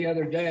Roya the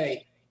other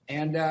day,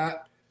 and,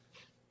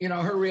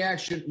 her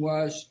reaction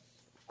was,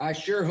 I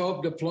sure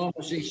hope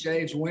diplomacy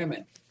saves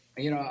women.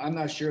 I'm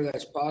not sure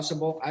that's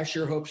possible. I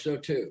sure hope so,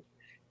 too.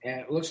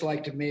 And it looks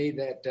like to me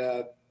that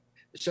the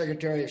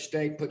Secretary of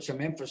State put some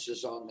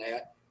emphasis on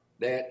that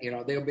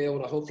they'll be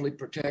able to hopefully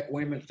protect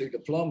women through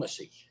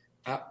diplomacy.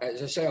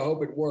 As I say, I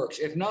hope it works.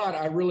 If not,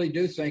 I really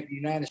do think the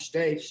United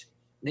States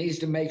needs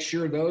to make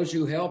sure those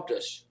who helped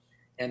us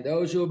and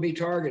those who will be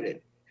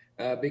targeted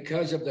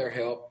because of their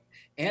help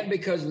and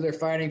because of their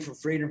fighting for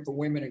freedom for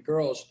women and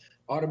girls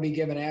ought to be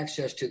given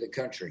access to the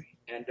country.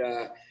 And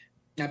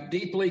I'm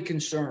deeply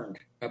concerned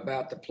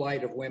about the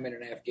plight of women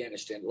in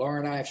Afghanistan. Laura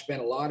and I have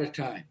spent a lot of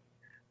time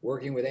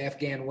working with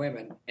Afghan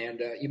women. And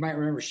you might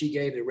remember she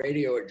gave the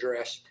radio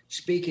address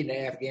speaking to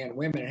Afghan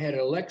women. It had an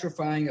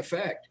electrifying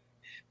effect.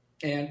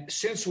 And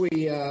since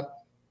we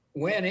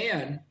went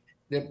in,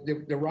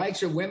 the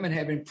rights of women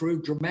have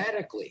improved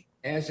dramatically,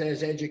 as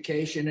has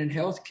education and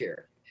health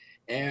care.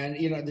 And,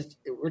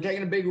 we're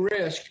taking a big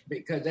risk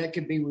because that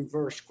could be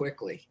reversed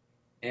quickly.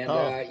 And,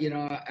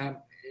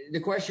 the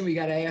question we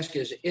got to ask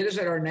is it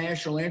our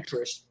national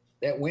interest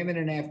that women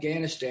in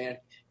Afghanistan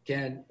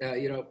can,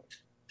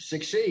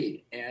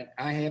 succeed? And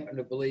I happen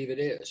to believe it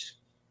is.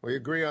 We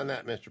agree on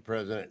that, Mr.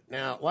 President.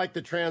 Now, like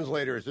the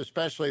translators,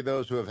 especially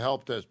those who have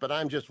helped us, but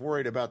I'm just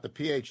worried about the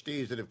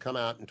PhDs that have come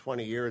out in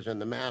 20 years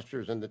and the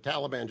masters, and the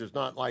Taliban does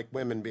not like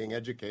women being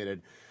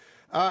educated.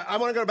 I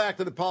want to go back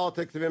to the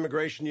politics of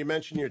immigration. You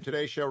mentioned your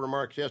Today Show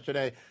remarks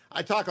yesterday.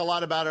 I talk a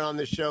lot about it on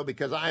this show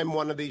because I'm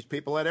one of these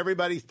people. Let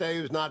everybody stay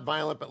who's not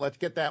violent, but let's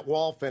get that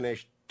wall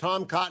finished.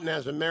 Tom Cotton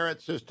has a merit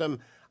system.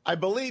 I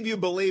believe you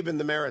believe in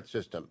the merit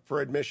system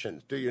for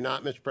admissions. Do you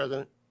not, Mr.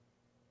 President?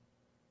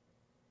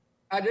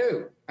 I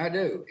do.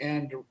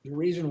 And the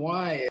reason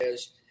why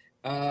is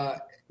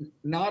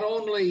not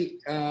only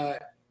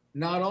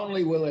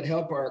will it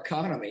help our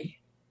economy,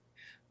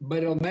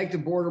 but it'll make the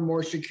border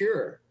more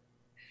secure.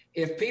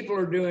 If people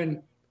are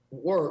doing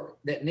work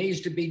that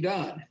needs to be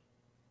done,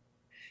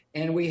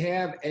 and we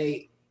have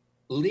a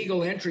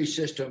legal entry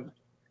system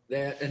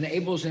that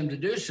enables them to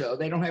do so,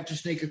 they don't have to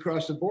sneak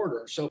across the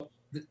border. So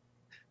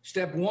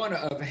step one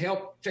of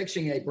help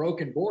fixing a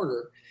broken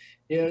border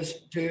is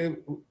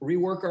to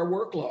rework our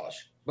work laws,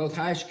 both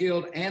high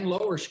skilled and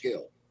lower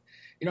skilled.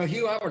 You know,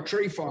 Hugh, I'm a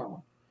tree farmer,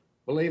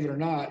 believe it or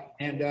not.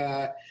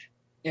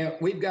 And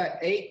we've got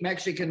 8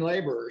 Mexican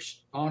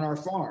laborers on our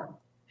farm.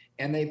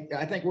 And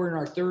I think we're in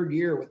our 3rd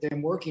year with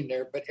them working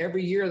there, but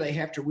every year they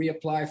have to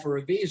reapply for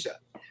a visa.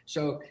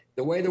 So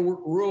the way the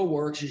rule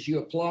works is you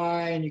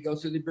apply and you go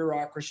through the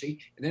bureaucracy,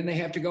 and then they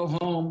have to go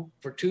home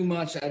for 2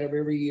 months out of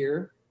every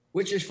year,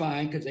 which is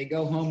fine because they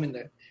go home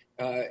in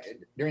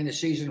during the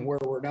season where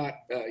we're not,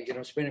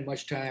 spending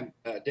much time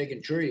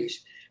digging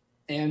trees.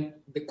 And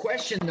the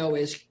question, though,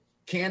 is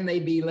can they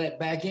be let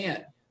back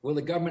in? Will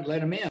the government let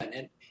them in?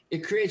 And it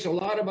creates a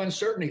lot of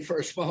uncertainty for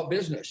a small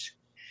business.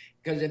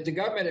 Because if the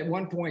government at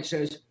one point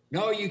says,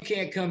 no, you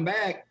can't come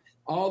back,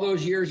 all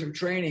those years of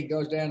training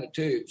goes down the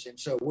tubes. And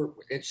so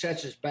it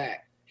sets us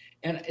back.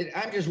 And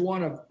I'm just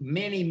one of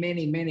many,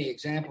 many, many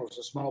examples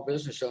of small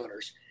business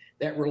owners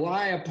that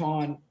rely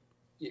upon,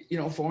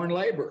 foreign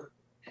labor.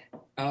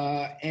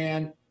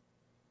 And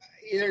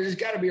there's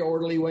got to be an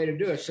orderly way to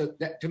do it. So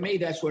to me,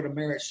 that's what a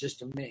merit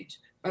system means.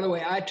 By the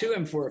way, I too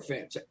am for a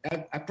fence.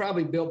 I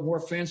probably built more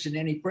fence than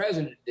any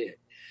president did.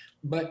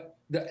 But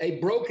a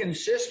broken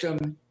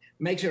system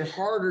makes it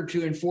harder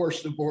to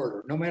enforce the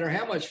border, no matter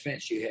how much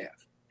fence you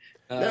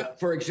have.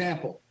 For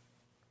example,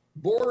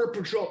 border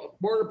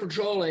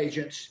patrol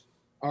agents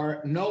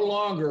are no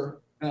longer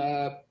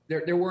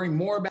they're worrying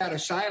more about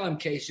asylum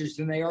cases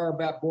than they are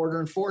about border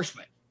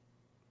enforcement,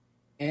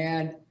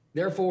 and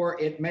therefore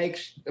it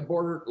makes the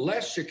border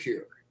less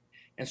secure.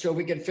 And so if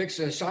we can fix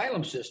the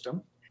asylum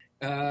system,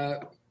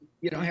 have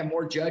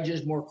more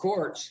judges, more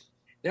courts,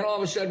 then all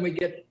of a sudden we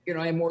get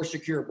a more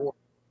secure border.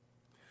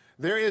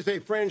 There is a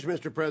fringe,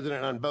 Mr.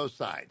 President, on both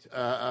sides.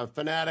 A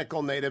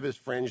fanatical nativist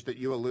fringe that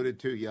you alluded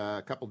to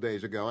a couple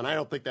days ago, and I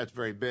don't think that's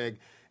very big.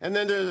 And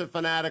then there's a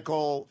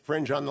fanatical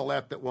fringe on the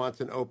left that wants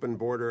an open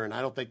border, and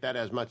I don't think that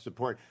has much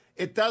support.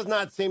 It does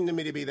not seem to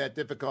me to be that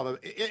difficult.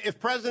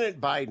 If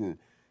President Biden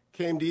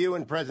came to you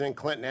and President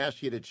Clinton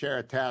asked you to chair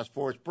a task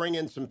force, bring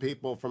in some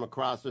people from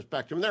across the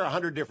spectrum. There are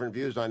 100 different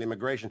views on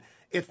immigration.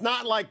 It's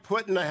not like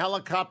putting a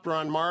helicopter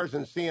on Mars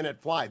and seeing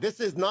it fly. This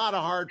is not a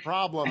hard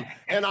problem.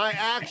 And I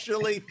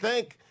actually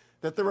think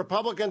that the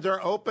Republicans are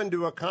open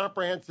to a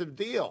comprehensive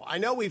deal. I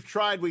know we've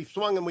tried, we've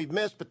swung and we've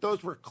missed, but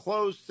those were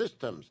closed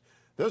systems.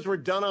 Those were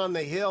done on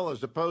the Hill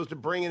as opposed to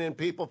bringing in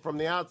people from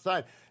the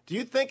outside. Do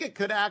you think it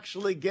could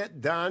actually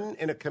get done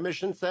in a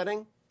commission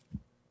setting?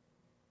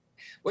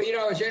 Well,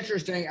 it's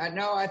interesting.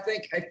 I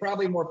think a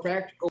probably more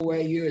practical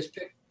way is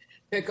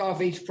pick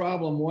off each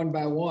problem one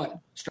by one.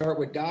 Start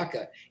with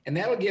DACA, and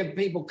that'll give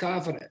people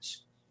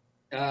confidence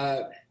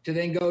to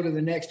then go to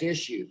the next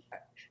issue.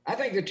 I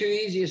think the 2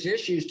 easiest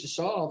issues to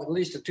solve, at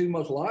least the 2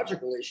 most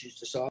logical issues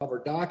to solve,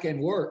 are DACA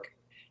and work.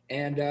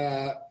 And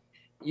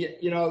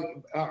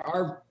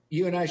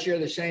you and I share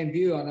the same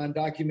view on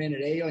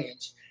undocumented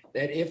aliens.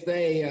 That if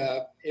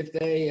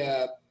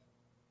they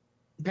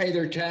pay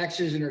their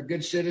taxes and are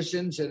good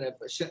citizens and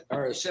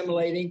are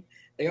assimilating,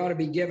 they ought to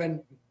be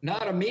given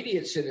not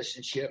immediate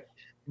citizenship,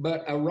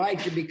 but a right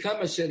to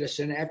become a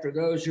citizen after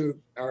those who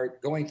are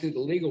going through the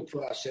legal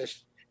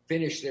process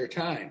finish their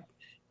time.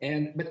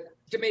 But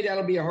to me,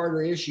 that'll be a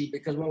harder issue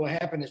because what will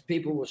happen is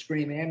people will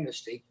scream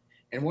amnesty.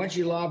 And once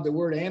you lob the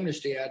word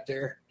amnesty out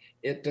there,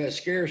 it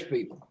scares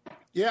people.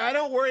 Yeah, I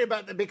don't worry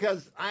about that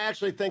because I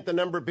actually think the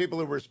number of people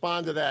who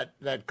respond to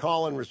that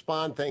call and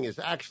respond thing is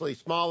actually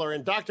smaller.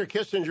 And Dr.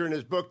 Kissinger in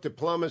his book,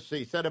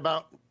 Diplomacy, said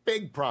about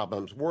big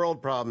problems,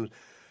 world problems,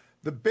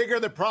 the bigger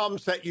the problem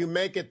set you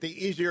make it,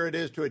 the easier it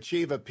is to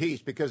achieve a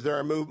peace because there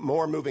are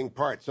more moving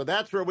parts. So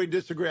that's where we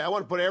disagree. I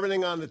want to put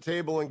everything on the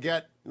table and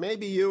get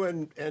maybe you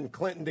and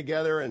Clinton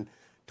together and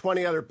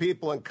 20 other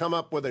people and come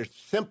up with a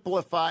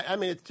simplified,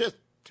 it's just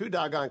too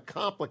doggone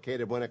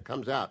complicated when it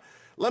comes out.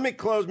 Let me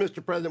close,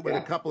 Mr. President, with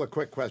a couple of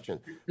quick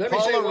questions. Let me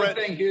say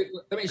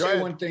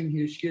one thing,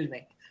 Hugh. Excuse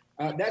me.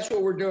 That's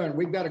what we're doing.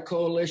 We've got a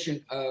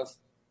coalition of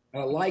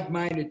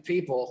like-minded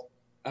people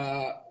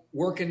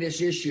working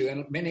this issue,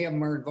 and many of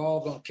them are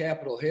involved on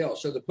Capitol Hill.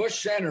 So the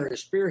Bush Center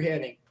is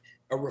spearheading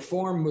a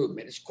reform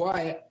movement. It's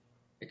quiet,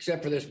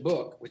 except for this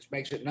book, which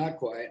makes it not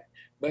quiet.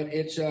 But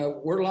it's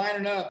we're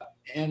lining up,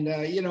 and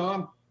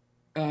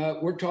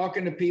we're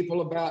talking to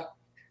people about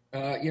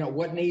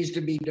what needs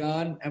to be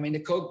done. I mean, the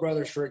Koch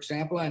brothers, for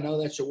example, I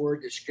know that's a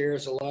word that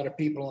scares a lot of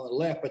people on the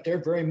left, but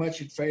they're very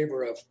much in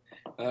favor of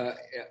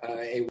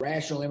a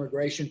rational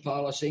immigration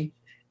policy,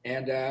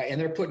 and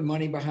they're putting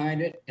money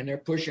behind it, and they're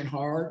pushing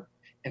hard.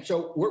 And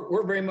so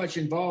we're very much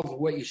involved with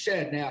what you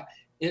said. Now,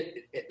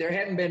 there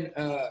hadn't been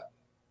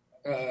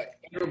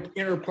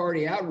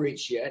inter-party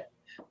outreach yet,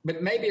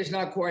 but maybe it's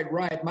not quite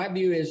right. My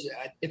view is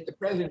if the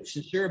president's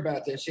sincere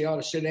about this, he ought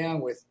to sit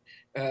down with,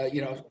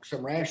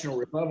 some rational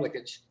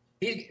Republicans.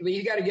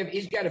 He's got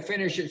to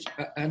finish his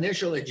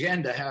initial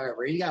agenda.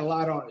 However, he's got a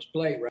lot on his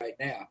plate right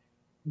now.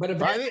 But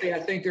eventually, I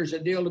think there's a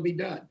deal to be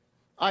done.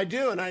 I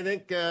do, and I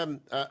think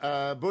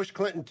Bush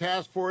Clinton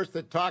task force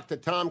that talked to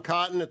Tom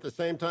Cotton at the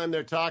same time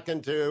they're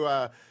talking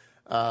to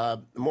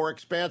more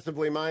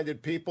expansively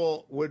minded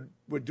people would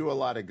do a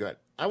lot of good.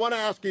 I want to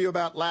ask you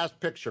about Last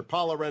Picture,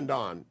 Paula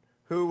Rendon,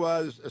 who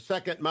was a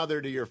second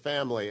mother to your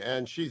family,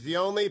 and she's the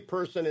only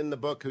person in the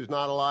book who's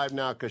not alive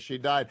now because she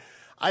died.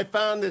 I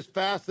found this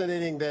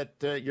fascinating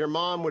that your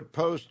mom would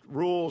post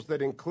rules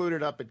that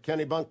included up at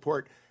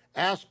Kennebunkport,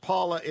 ask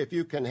Paula if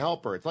you can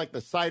help her. It's like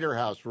the Cider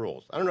House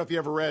rules. I don't know if you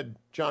ever read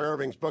John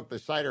Irving's book, The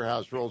Cider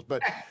House Rules,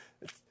 but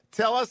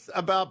tell us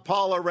about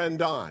Paula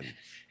Rendon.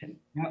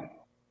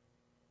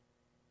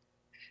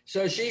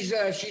 So she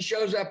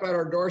shows up at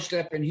our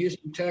doorstep in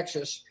Houston,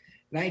 Texas,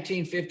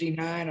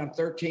 1959. I'm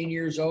 13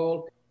 years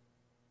old,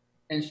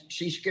 and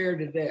she's scared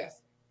to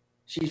death.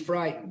 She's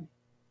frightened,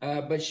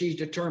 but she's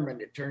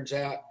determined, it turns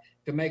out,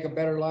 to make a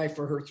better life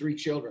for her 3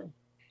 children.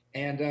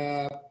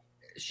 And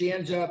she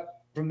ends up,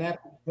 from that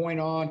point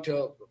on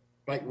till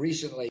like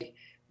recently,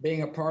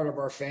 being a part of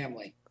our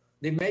family.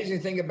 The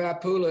amazing thing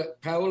about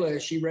Paola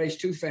is she raised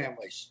 2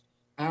 families,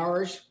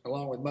 ours,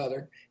 along with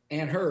mother,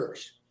 and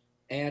hers.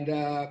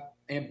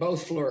 And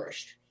both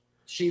flourished.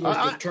 She was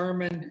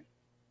determined.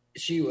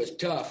 She was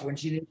tough when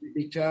she needed to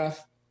be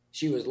tough.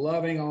 She was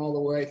loving all the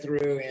way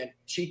through, and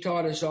she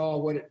taught us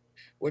all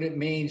what it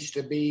means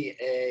to be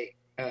a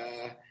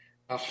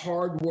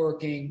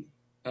hardworking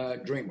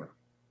dreamer.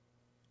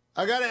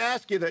 I got to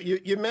ask you that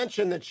you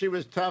mentioned that she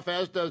was tough,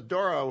 as does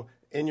Doro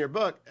in your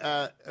book.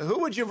 Who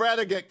would you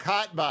rather get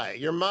caught by,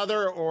 your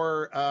mother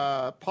or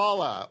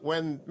Paula,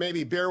 when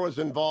maybe beer was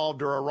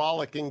involved or a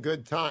rollicking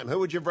good time? Who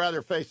would you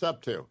rather face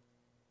up to?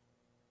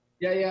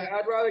 Yeah,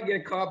 I'd rather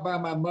get caught by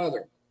my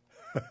mother.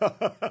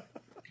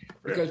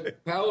 Because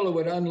Paola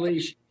would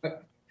unleash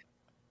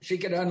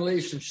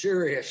some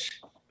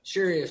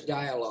serious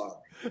dialogue.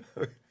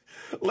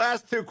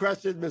 Last 2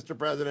 questions, Mr.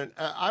 President.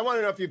 I want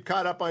to know if you've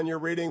caught up on your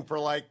reading for,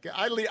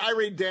 I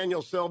read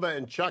Daniel Silva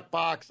and Chuck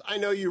Box. I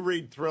know you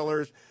read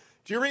thrillers.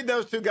 Do you read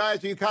those 2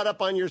 guys? Are you caught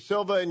up on your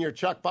Silva and your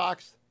Chuck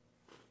Box?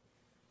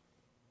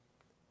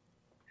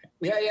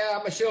 Yeah,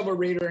 I'm a Silva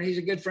reader, and he's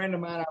a good friend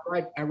of mine.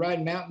 I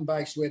ride mountain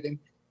bikes with him.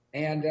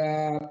 And,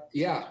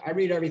 I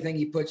read everything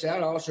he puts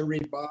out. I also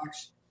read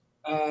Box.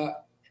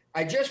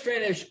 I just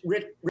finished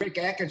Rick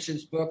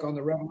Atkinson's book on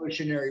the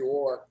Revolutionary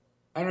War.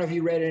 I don't know if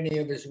you read any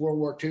of his World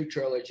War II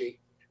trilogy.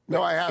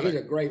 No, I haven't.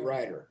 He's a great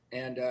writer.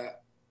 And,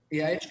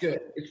 it's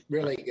good. It's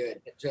really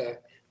good.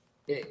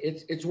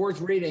 It's worth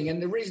reading. And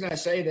the reason I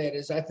say that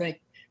is I think,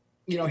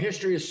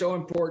 history is so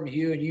important to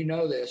you, and you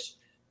know this,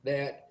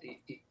 that,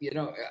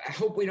 I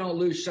hope we don't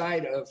lose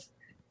sight of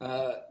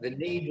the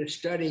need to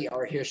study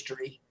our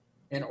history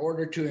in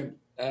order to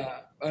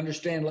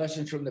understand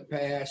lessons from the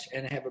past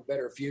and have a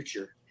better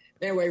future.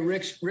 Anyway,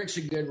 Rick's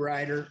a good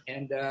writer,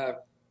 and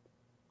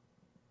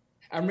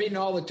I'm reading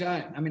all the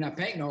time. I mean, I'm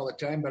painting all the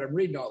time, but I'm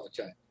reading all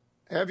the time.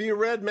 Have you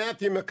read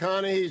Matthew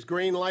McConaughey's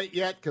Green Light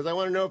yet? Because I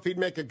want to know if he'd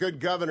make a good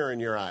governor in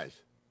your eyes.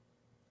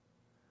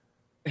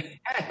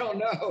 I don't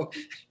know.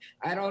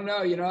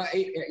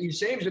 He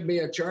seems to be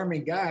a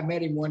charming guy. I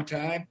met him one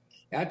time.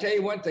 I'll tell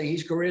you one thing,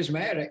 he's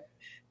charismatic.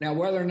 Now,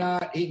 whether or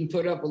not he can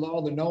put up with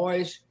all the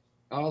noise,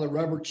 all the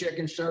rubber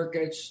chicken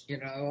circuits,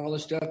 all the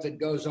stuff that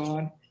goes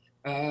on,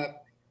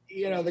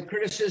 the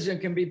criticism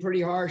can be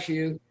pretty harsh,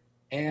 Hugh.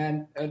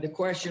 And the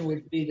question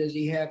would be, does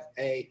he have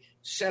a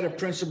set of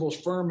principles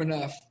firm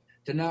enough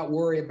to not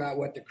worry about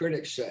what the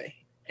critics say?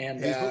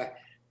 And I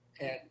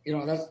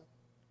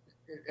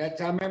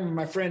remember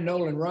my friend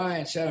Nolan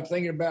Ryan said, I'm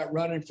thinking about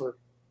running for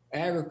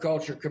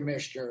agriculture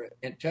commissioner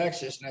in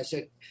Texas. And I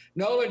said,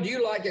 Nolan, do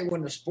you like it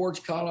when the sports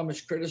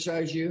columnists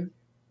criticize you?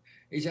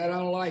 He said, I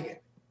don't like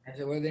it. I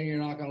said, well, then you're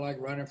not going to like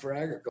running for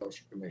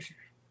agriculture commissioner.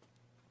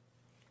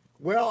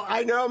 Well,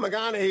 I know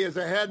McConaughey is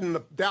ahead in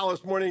the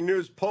Dallas Morning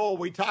News poll.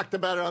 We talked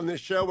about it on this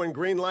show when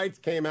Green Lights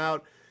came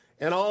out,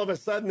 and all of a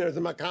sudden there's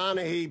a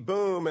McConaughey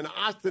boom, and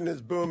Austin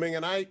is booming.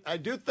 And I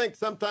do think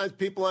sometimes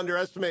people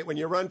underestimate when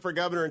you run for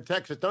governor in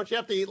Texas. Don't you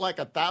have to eat like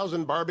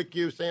 1,000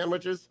 barbecue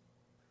sandwiches?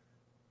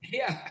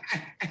 Yeah.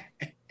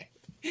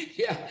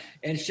 Yeah,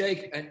 and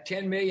shake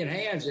 10 million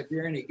hands if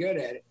you're any good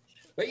at it.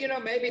 But,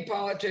 maybe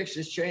politics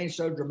has changed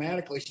so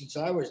dramatically since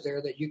I was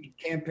there that you can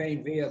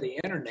campaign via the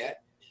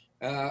internet.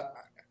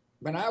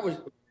 When I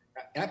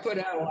put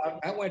out a lot.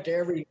 I went to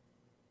every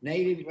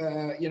Native,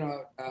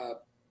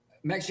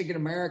 Mexican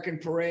American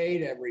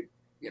parade, every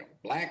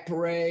Black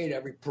parade,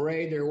 every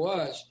parade there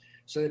was.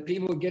 so that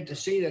people would get to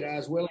see that I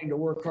was willing to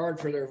work hard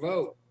for their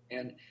vote.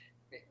 And,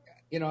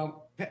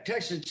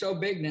 Texas is so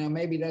big now,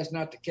 maybe that's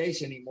not the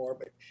case anymore,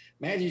 but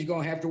Matthew's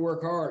going to have to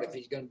work hard if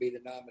he's going to be the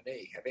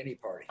nominee of any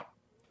party.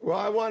 Well,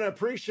 I want to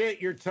appreciate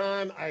your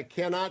time. I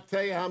cannot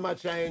tell you how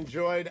much I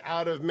enjoyed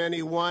Out of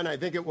Many One. I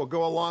think it will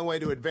go a long way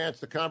to advance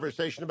the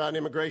conversation about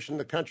immigration in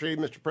the country.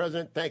 Mr.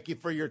 President, thank you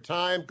for your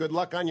time. Good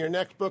luck on your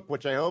next book,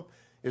 which I hope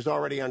is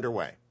already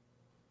underway.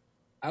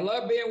 I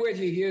love being with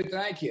you, Hugh.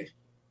 Thank you.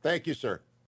 Thank you, sir.